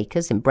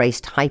winemakers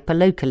embraced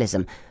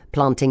hyper-localism,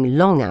 planting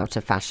long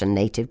out-of-fashion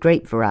native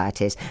grape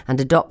varieties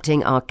and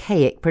adopting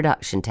archaic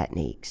production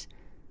techniques.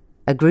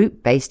 A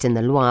group based in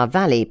the Loire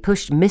Valley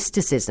pushed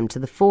mysticism to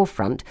the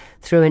forefront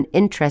through an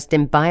interest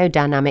in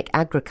biodynamic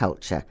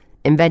agriculture,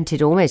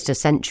 invented almost a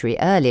century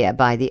earlier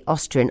by the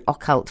Austrian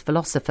occult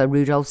philosopher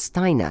Rudolf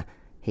Steiner,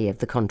 he of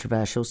the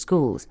controversial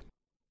schools.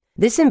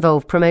 This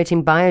involved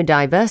promoting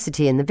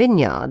biodiversity in the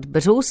vineyard,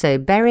 but also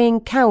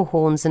burying cow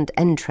horns and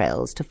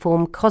entrails to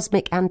form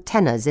cosmic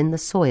antennas in the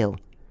soil,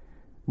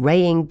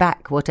 raying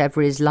back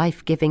whatever is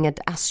life-giving and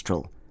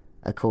astral,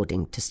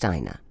 according to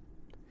Steiner.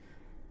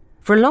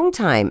 For a long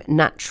time,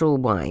 natural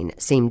wine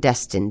seemed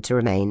destined to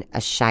remain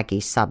a shaggy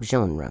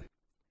subgenre.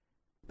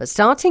 But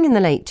starting in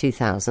the late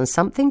 2000s,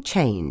 something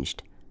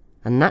changed,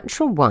 and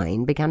natural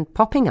wine began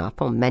popping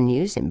up on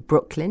menus in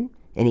Brooklyn,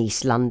 in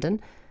East London,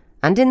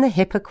 and in the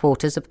hipper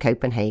quarters of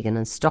Copenhagen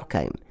and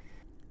Stockholm.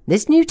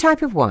 This new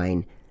type of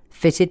wine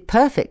fitted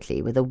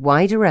perfectly with a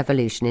wider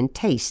revolution in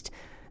taste,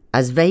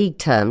 as vague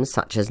terms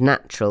such as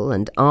natural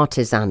and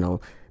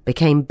artisanal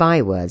became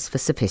bywords for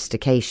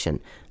sophistication,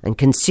 and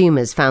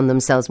consumers found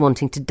themselves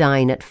wanting to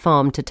dine at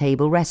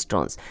farm-to-table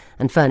restaurants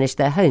and furnish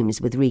their homes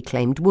with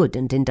reclaimed wood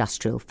and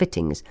industrial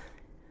fittings.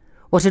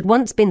 What had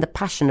once been the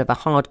passion of a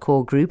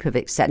hardcore group of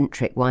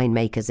eccentric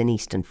winemakers in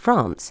eastern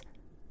France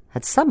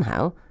had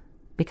somehow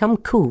become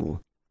cool.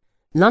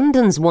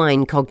 London's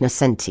wine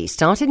cognoscenti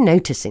started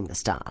noticing the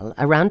style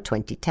around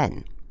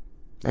 2010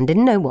 and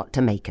didn't know what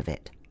to make of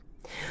it.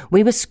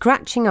 We were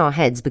scratching our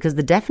heads because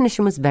the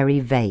definition was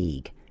very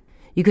vague.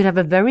 You could have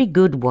a very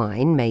good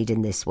wine made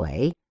in this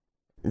way,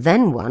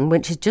 then one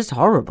which is just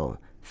horrible,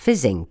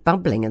 fizzing,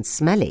 bubbling and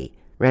smelly,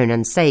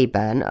 Ronan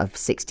Sayburn of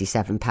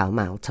 67 Pall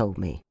Mall told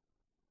me.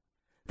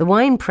 The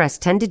wine press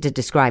tended to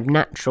describe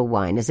natural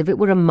wine as if it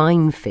were a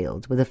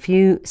minefield with a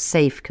few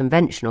safe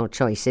conventional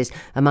choices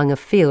among a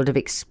field of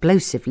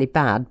explosively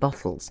bad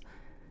bottles.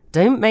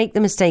 Don't make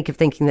the mistake of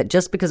thinking that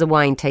just because a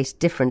wine tastes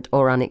different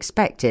or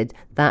unexpected,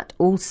 that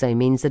also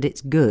means that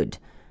it's good.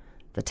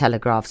 The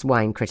Telegraph's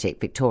wine critic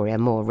Victoria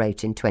Moore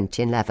wrote in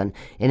 2011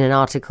 in an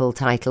article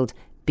titled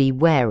 "Be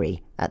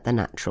Wary at the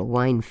Natural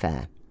Wine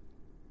Fair."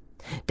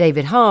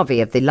 David Harvey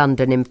of the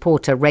London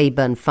importer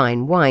Rayburn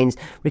Fine Wines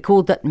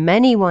recalled that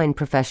many wine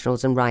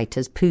professionals and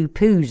writers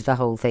pooh-poohed the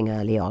whole thing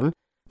early on.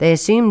 They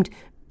assumed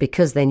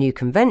because they knew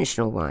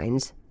conventional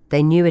wines,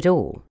 they knew it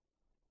all.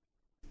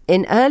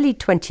 In early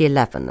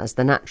 2011, as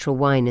the natural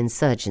wine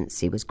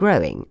insurgency was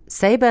growing,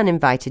 Sayburn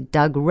invited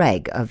Doug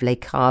Regg of Les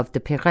Caves de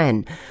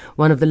Pirenne,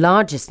 one of the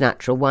largest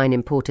natural wine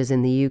importers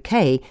in the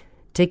UK,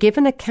 to give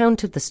an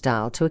account of the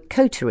style to a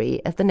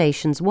coterie of the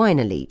nation's wine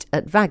elite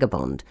at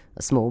Vagabond,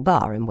 a small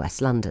bar in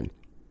West London.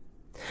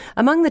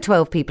 Among the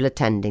 12 people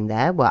attending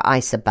there were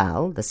Isa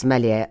Ball, the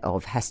sommelier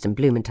of Heston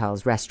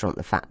Blumenthal's restaurant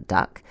The Fat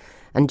Duck,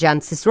 and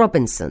Jancis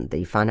Robinson,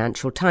 the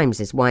Financial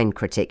Times' wine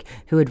critic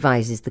who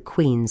advises the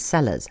Queen's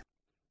cellars.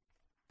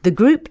 The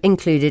group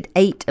included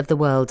 8 of the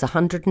world's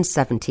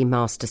 170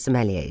 master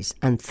sommeliers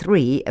and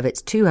 3 of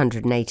its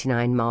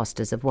 289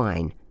 masters of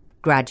wine,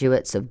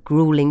 graduates of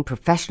gruelling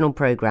professional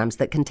programmes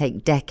that can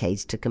take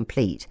decades to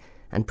complete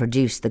and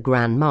produce the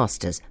grand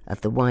masters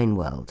of the wine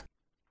world.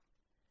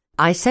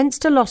 I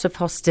sensed a lot of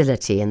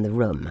hostility in the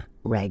room,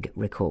 Regg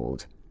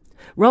recalled.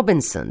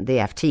 Robinson, the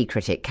FT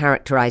critic,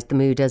 characterised the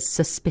mood as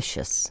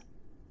suspicious.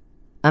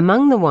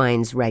 Among the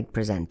wines Regg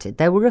presented,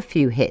 there were a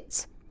few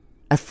hits.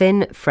 A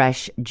thin,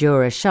 fresh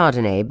Jura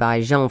Chardonnay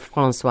by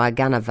Jean-François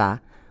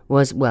Ganava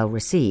was well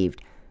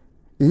received.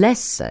 Less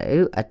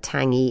so a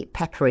tangy,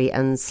 peppery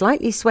and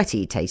slightly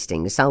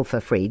sweaty-tasting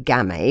sulphur-free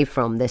Gamay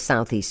from the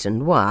southeastern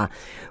Loire,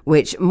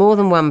 which more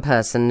than one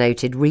person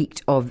noted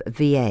reeked of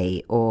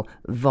VA, or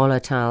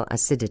volatile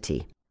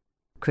acidity,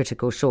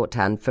 critical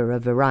shorthand for a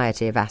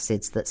variety of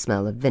acids that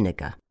smell of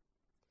vinegar.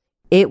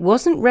 It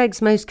wasn't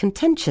Regg's most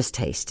contentious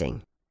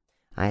tasting.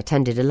 I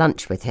attended a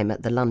lunch with him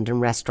at the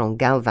London restaurant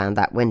Galvin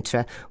that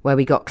winter, where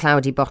we got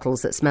cloudy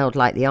bottles that smelled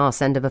like the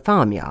arse end of a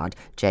farmyard,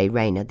 Jay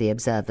Rayner, the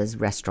Observer's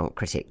restaurant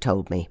critic,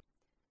 told me.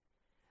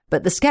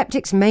 But the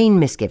sceptic's main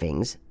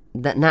misgivings,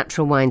 that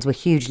natural wines were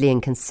hugely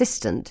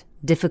inconsistent,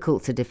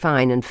 difficult to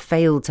define and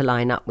failed to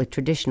line up with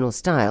traditional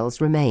styles,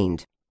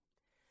 remained.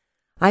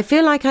 I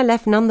feel like I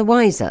left none the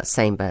wiser,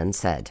 Sayburn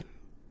said.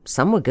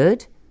 Some were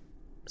good,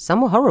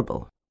 some were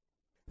horrible.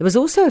 There was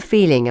also a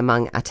feeling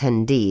among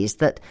attendees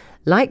that,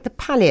 like the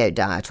paleo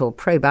diet or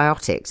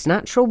probiotics,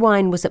 natural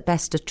wine was at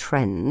best a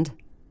trend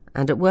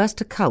and at worst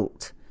a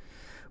cult,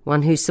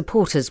 one whose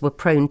supporters were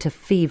prone to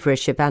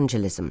feverish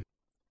evangelism.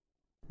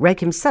 Regg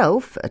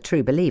himself, a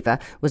true believer,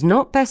 was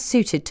not best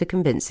suited to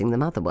convincing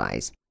them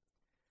otherwise.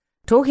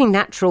 Talking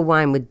natural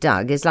wine with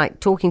Doug is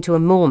like talking to a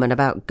Mormon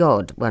about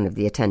God, one of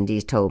the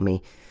attendees told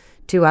me.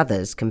 2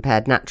 others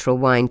compared natural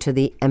wine to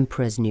the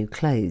Emperor's new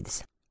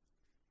clothes.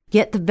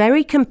 Yet the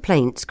very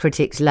complaints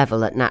critics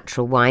level at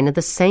natural wine are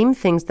the same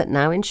things that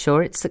now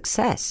ensure its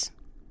success.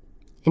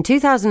 In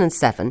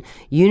 2007,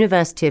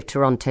 University of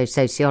Toronto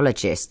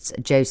sociologists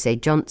Jose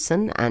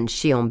Johnson and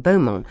Xion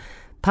Beaumont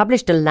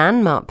published a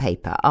landmark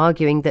paper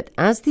arguing that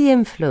as the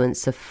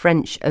influence of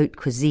French haute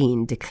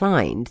cuisine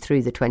declined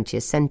through the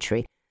 20th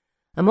century,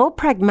 a more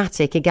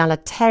pragmatic,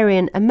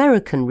 egalitarian,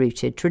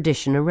 American-rooted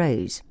tradition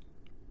arose.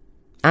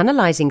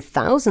 Analysing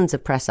thousands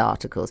of press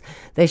articles,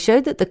 they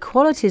showed that the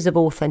qualities of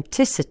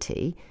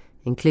authenticity,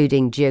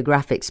 including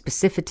geographic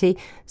specificity,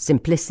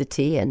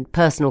 simplicity and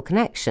personal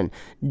connection,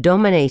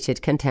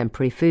 dominated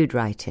contemporary food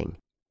writing.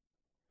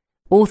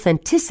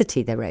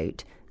 Authenticity, they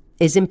wrote,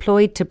 is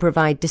employed to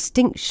provide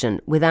distinction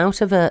without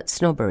overt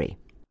snobbery.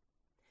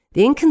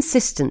 The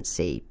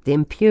inconsistency, the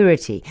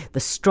impurity,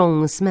 the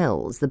strong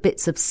smells, the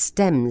bits of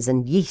stems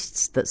and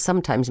yeasts that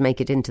sometimes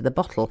make it into the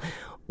bottle,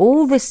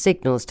 all this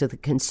signals to the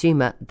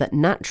consumer that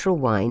natural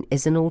wine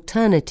is an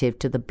alternative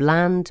to the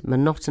bland,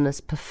 monotonous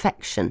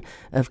perfection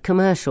of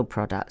commercial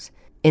products,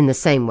 in the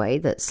same way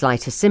that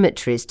slight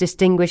asymmetries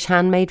distinguish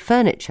handmade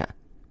furniture.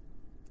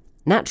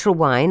 Natural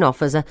wine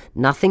offers a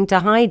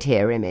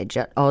nothing-to-hide-here image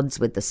at odds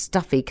with the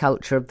stuffy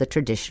culture of the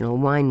traditional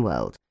wine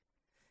world.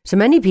 So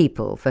many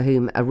people for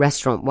whom a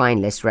restaurant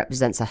wine list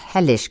represents a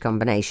hellish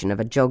combination of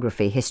a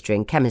geography, history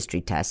and chemistry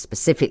test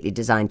specifically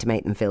designed to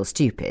make them feel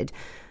stupid,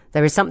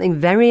 there is something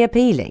very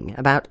appealing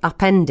about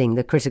upending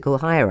the critical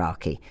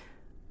hierarchy,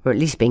 or at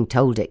least being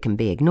told it can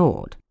be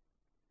ignored.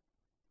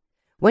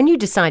 When you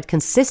decide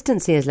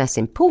consistency is less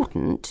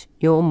important,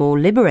 you're more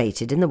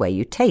liberated in the way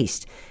you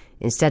taste.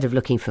 Instead of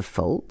looking for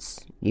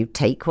faults, you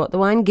take what the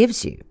wine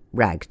gives you,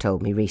 Rag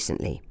told me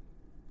recently.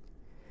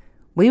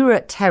 We were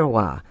at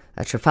Terroir,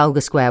 a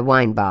Trafalgar Square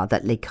wine bar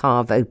that Le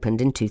Cave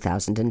opened in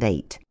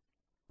 2008.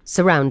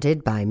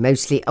 Surrounded by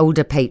mostly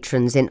older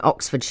patrons in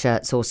Oxford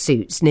shirts or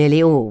suits,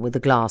 nearly all with a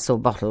glass or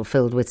bottle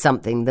filled with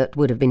something that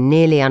would have been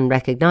nearly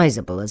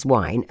unrecognisable as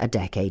wine a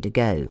decade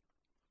ago.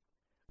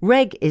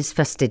 Reg is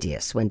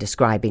fastidious when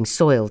describing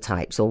soil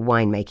types or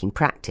winemaking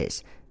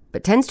practice,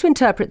 but tends to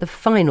interpret the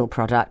final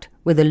product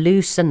with a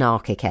loose,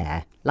 anarchic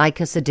air,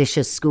 like a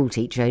seditious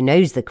schoolteacher who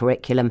knows the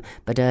curriculum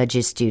but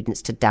urges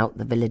students to doubt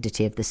the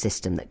validity of the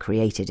system that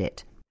created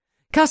it.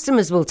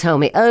 Customers will tell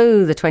me,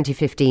 oh, the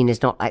 2015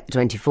 is not like the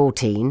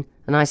 2014,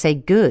 and I say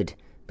good,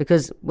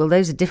 because, well,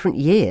 those are different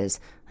years,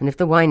 and if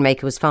the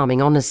winemaker was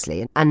farming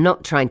honestly and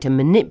not trying to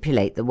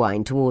manipulate the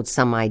wine towards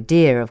some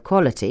idea of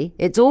quality,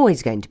 it's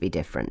always going to be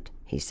different,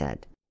 he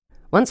said.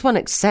 Once one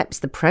accepts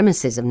the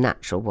premises of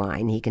natural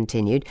wine, he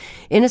continued,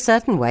 in a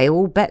certain way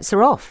all bets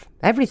are off.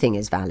 Everything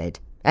is valid.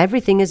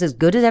 Everything is as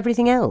good as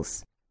everything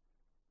else.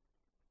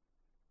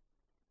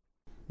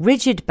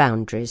 Rigid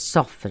boundaries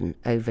soften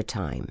over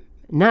time.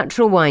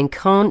 Natural wine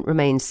can't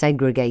remain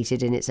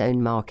segregated in its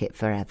own market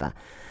forever.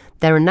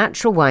 There are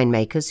natural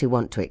winemakers who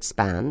want to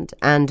expand,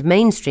 and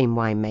mainstream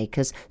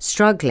winemakers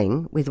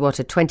struggling with what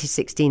a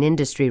 2016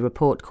 industry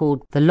report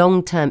called the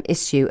long-term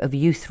issue of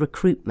youth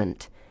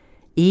recruitment,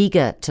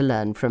 eager to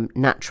learn from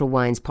natural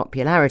wine's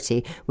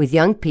popularity with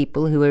young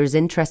people who are as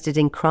interested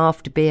in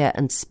craft beer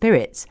and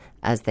spirits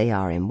as they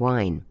are in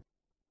wine.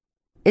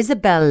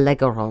 Isabelle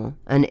Legoron,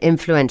 an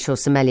influential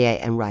sommelier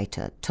and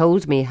writer,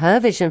 told me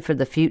her vision for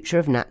the future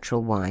of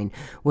natural wine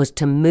was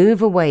to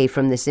move away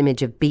from this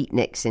image of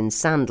beatniks in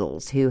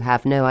sandals who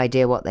have no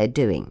idea what they're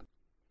doing.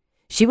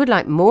 She would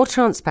like more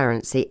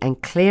transparency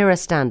and clearer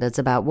standards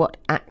about what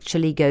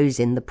actually goes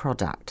in the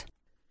product,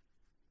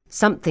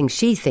 something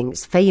she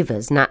thinks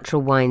favours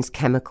natural wine's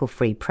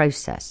chemical-free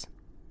process.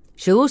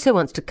 She also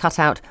wants to cut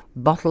out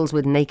bottles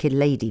with naked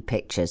lady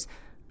pictures,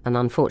 an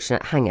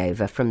unfortunate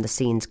hangover from the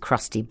scene's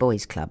crusty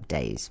boys' club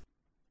days.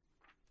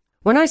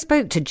 When I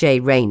spoke to Jay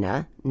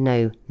Rayner,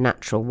 no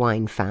natural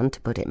wine fan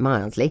to put it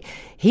mildly,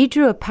 he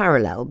drew a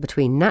parallel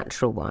between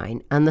natural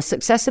wine and the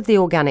success of the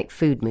organic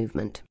food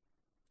movement.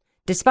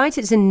 Despite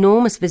its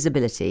enormous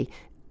visibility,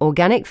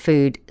 organic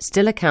food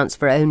still accounts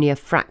for only a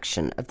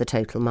fraction of the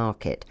total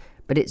market,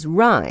 but its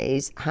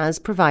rise has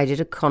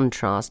provided a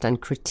contrast and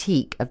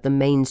critique of the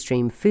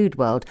mainstream food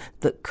world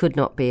that could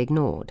not be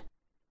ignored.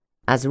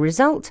 As a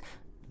result,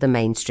 the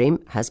mainstream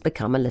has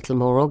become a little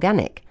more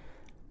organic.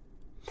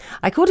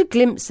 I caught a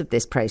glimpse of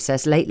this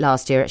process late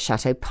last year at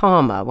Chateau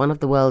Parma, one of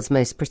the world's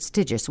most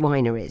prestigious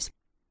wineries.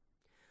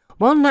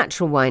 While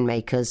natural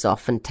winemakers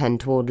often tend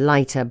toward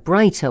lighter,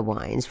 brighter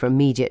wines for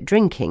immediate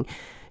drinking,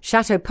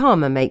 Chateau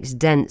Parma makes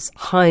dense,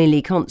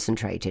 highly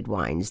concentrated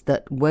wines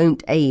that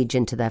won't age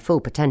into their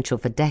full potential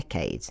for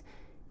decades.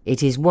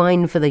 It is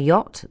wine for the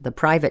yacht, the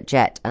private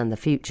jet, and the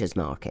futures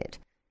market.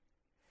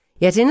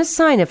 Yet in a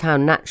sign of how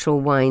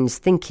natural wine's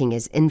thinking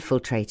is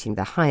infiltrating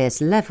the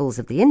highest levels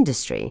of the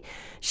industry,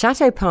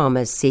 Chateau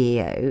Parma's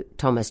CEO,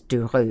 Thomas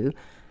Duroux,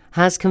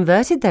 has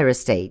converted their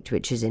estate,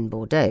 which is in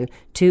Bordeaux,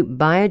 to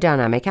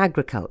biodynamic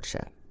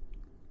agriculture.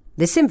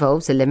 This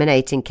involves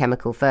eliminating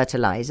chemical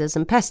fertilizers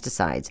and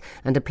pesticides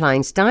and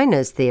applying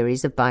Steiner's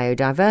theories of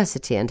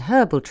biodiversity and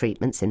herbal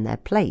treatments in their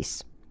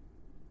place.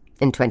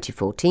 In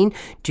 2014,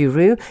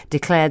 Duroux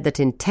declared that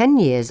in 10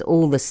 years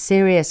all the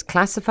serious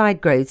classified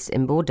growths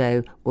in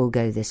Bordeaux will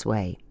go this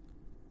way.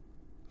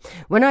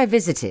 When I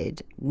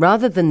visited,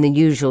 rather than the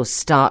usual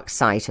stark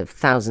sight of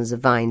thousands of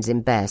vines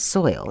in bare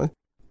soil,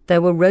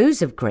 there were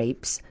rows of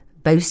grapes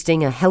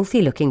boasting a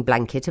healthy-looking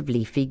blanket of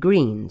leafy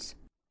greens.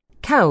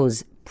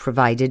 Cows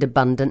provided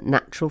abundant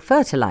natural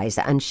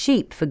fertilizer, and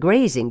sheep for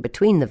grazing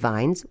between the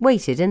vines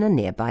waited in a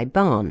nearby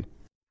barn.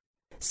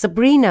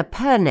 Sabrina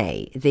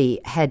Pernay, the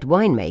head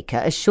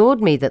winemaker,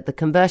 assured me that the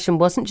conversion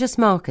wasn't just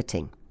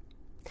marketing.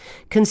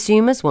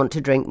 Consumers want to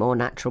drink more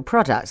natural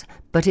products,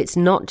 but it's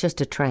not just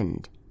a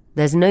trend.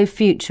 There's no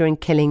future in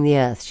killing the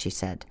earth, she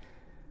said.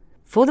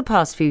 For the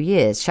past few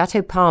years,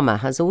 Chateau Parma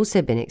has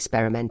also been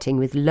experimenting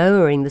with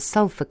lowering the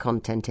sulphur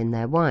content in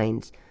their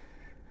wines.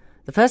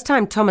 The first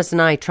time Thomas and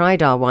I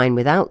tried our wine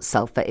without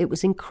sulphur, it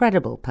was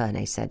incredible,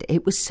 Pernay said.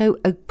 It was so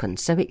open,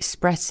 so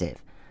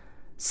expressive.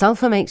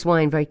 Sulphur makes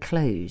wine very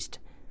closed.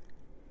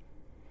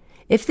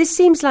 If this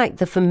seems like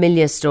the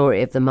familiar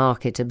story of the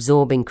market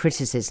absorbing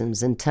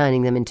criticisms and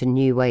turning them into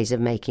new ways of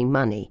making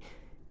money,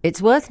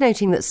 it's worth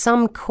noting that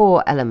some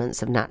core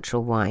elements of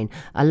natural wine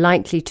are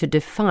likely to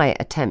defy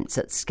attempts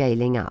at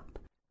scaling up.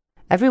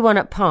 Everyone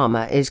at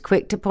Palmer is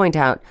quick to point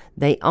out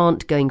they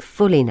aren't going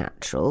fully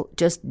natural,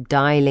 just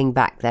dialing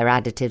back their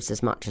additives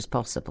as much as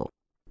possible.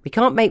 "We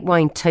can't make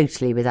wine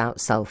totally without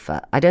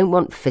sulphur. I don't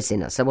want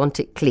fizziness, I want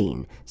it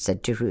clean,"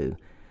 said Giroux.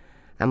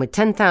 And with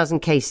 10,000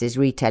 cases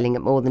retailing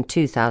at more than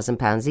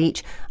 £2,000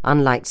 each,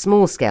 unlike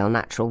small-scale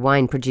natural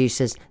wine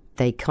producers,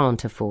 they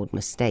can't afford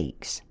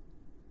mistakes.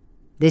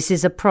 "This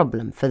is a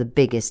problem for the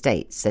big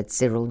estates," said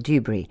Cyril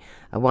Dubry,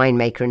 a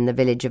winemaker in the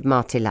village of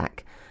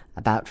Martillac,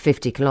 about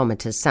 50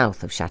 kilometres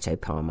south of Chateau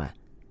Palmer.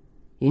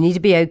 "You need to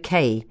be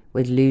okay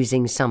with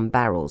losing some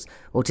barrels,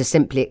 or to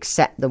simply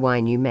accept the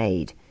wine you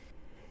made.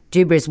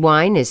 Dubry's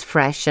wine is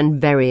fresh and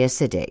very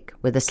acidic,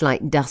 with a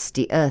slight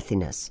dusty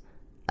earthiness,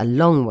 a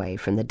long way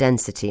from the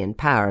density and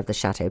power of the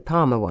Chateau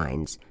Palmer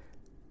wines.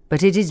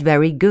 But it is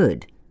very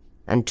good,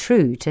 and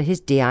true to his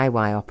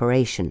DIY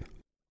operation."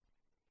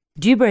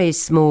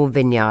 Dubry's small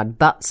vineyard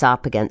butts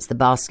up against the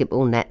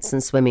basketball nets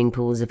and swimming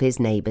pools of his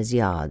neighbours'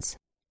 yards.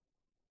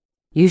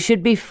 "You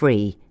should be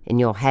free in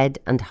your head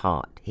and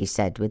heart," he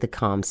said with a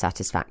calm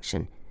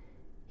satisfaction.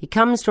 He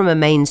comes from a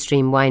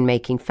mainstream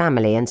winemaking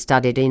family and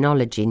studied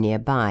enology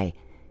nearby.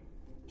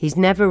 He's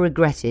never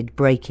regretted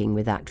breaking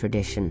with that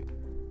tradition.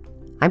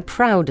 "I'm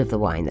proud of the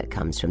wine that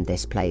comes from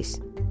this place.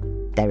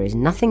 There is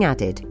nothing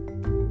added.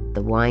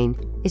 The wine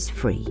is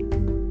free."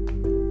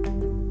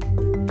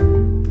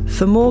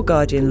 For more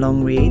Guardian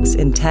long reads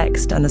in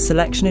text and a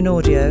selection in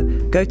audio,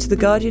 go to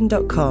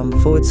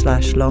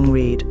theguardian.com/long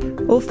read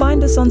or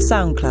find us on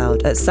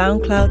SoundCloud at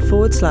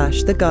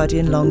SoundCloud/The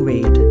Guardian Long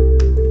Read.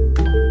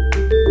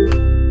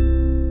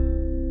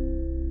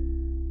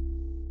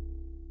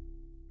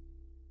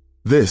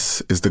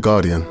 This is The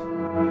Guardian.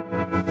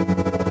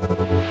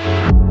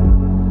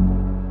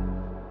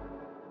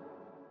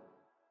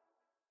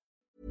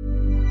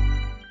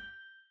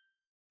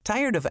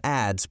 Tired of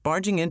ads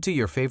barging into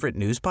your favorite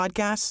news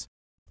podcasts?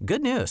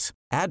 Good news.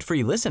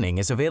 Ad-free listening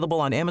is available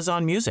on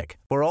Amazon Music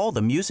for all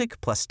the music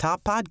plus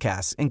top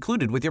podcasts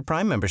included with your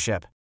Prime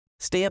membership.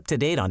 Stay up to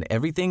date on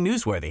everything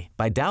newsworthy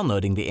by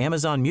downloading the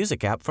Amazon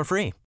Music app for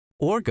free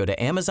or go to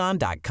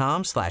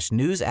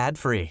amazon.com/news ad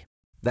free.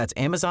 That's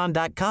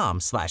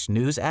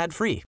amazon.com/news ad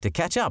free to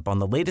catch up on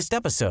the latest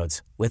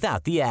episodes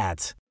without the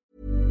ads.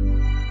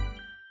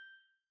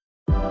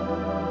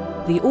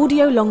 The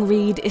audio long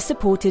read is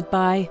supported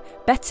by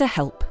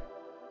BetterHelp.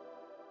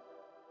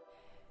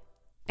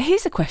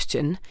 Here's a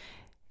question.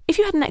 If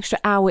you had an extra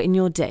hour in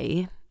your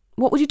day,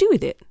 what would you do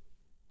with it?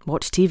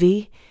 Watch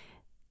TV?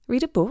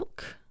 Read a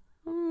book?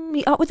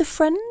 Meet up with a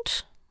friend?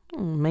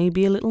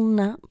 Maybe a little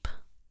nap?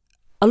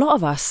 A lot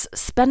of us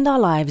spend our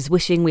lives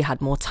wishing we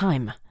had more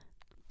time.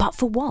 But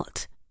for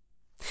what?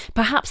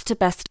 Perhaps to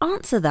best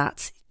answer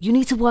that, you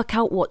need to work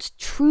out what's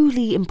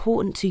truly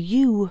important to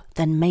you,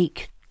 then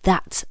make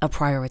that a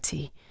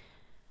priority.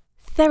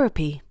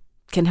 Therapy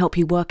can help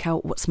you work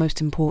out what's most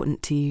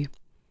important to you.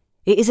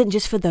 It isn't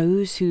just for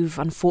those who've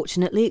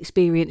unfortunately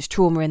experienced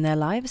trauma in their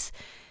lives.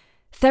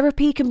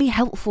 Therapy can be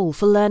helpful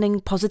for learning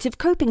positive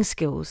coping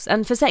skills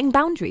and for setting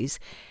boundaries.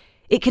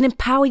 It can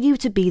empower you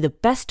to be the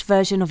best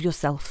version of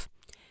yourself.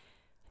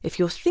 If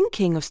you're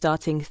thinking of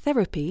starting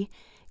therapy,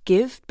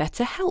 give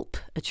BetterHelp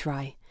a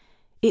try.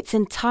 It's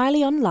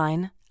entirely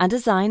online and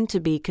designed to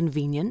be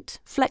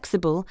convenient,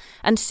 flexible,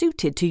 and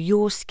suited to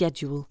your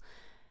schedule.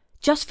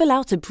 Just fill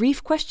out a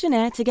brief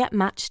questionnaire to get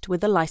matched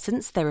with a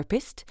licensed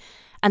therapist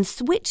and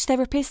switch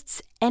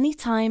therapists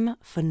anytime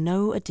for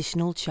no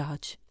additional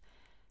charge.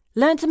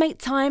 Learn to make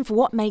time for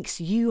what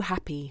makes you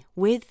happy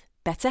with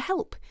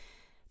BetterHelp.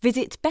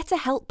 Visit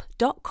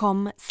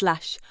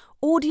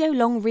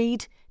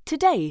betterhelp.com/audiolongread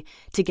today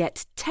to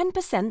get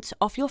 10%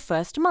 off your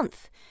first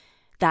month.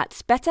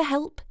 That's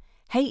BetterHelp,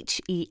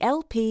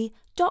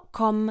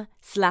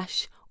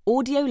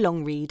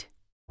 HELP.com/audiolongread.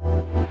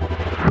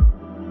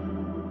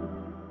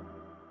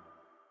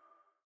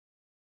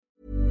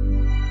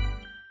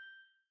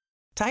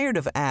 Tired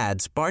of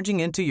ads barging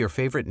into your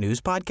favorite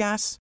news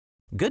podcasts?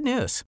 Good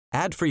news.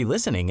 Ad-free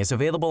listening is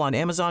available on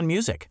Amazon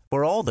Music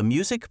for all the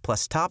music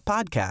plus top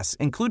podcasts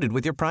included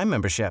with your Prime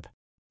membership.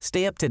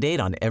 Stay up to date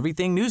on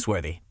everything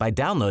newsworthy by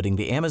downloading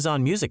the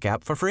Amazon Music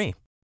app for free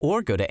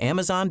or go to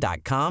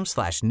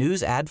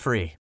amazon.com/news ad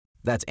free.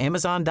 That's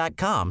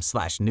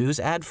amazon.com/news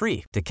ad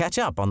free to catch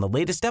up on the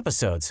latest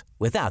episodes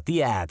without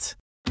the ads.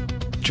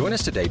 Join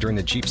us today during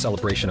the Jeep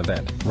Celebration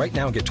event. Right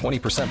now, get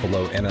 20%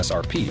 below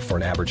MSRP for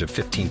an average of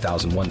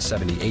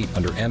 $15,178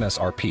 under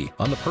MSRP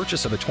on the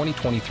purchase of a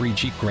 2023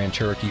 Jeep Grand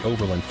Cherokee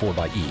Overland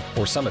 4xe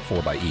or Summit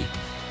 4xe.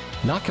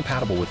 Not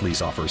compatible with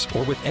lease offers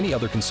or with any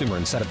other consumer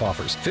incentive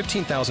offers.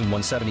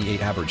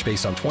 $15,178 average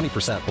based on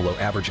 20% below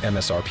average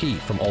MSRP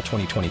from all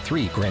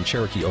 2023 Grand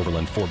Cherokee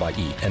Overland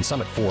 4xe and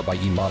Summit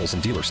 4xe models in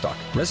dealer stock.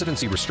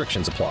 Residency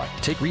restrictions apply.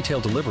 Take retail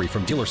delivery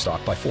from dealer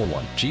stock by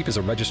 4/1. Jeep is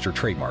a registered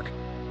trademark.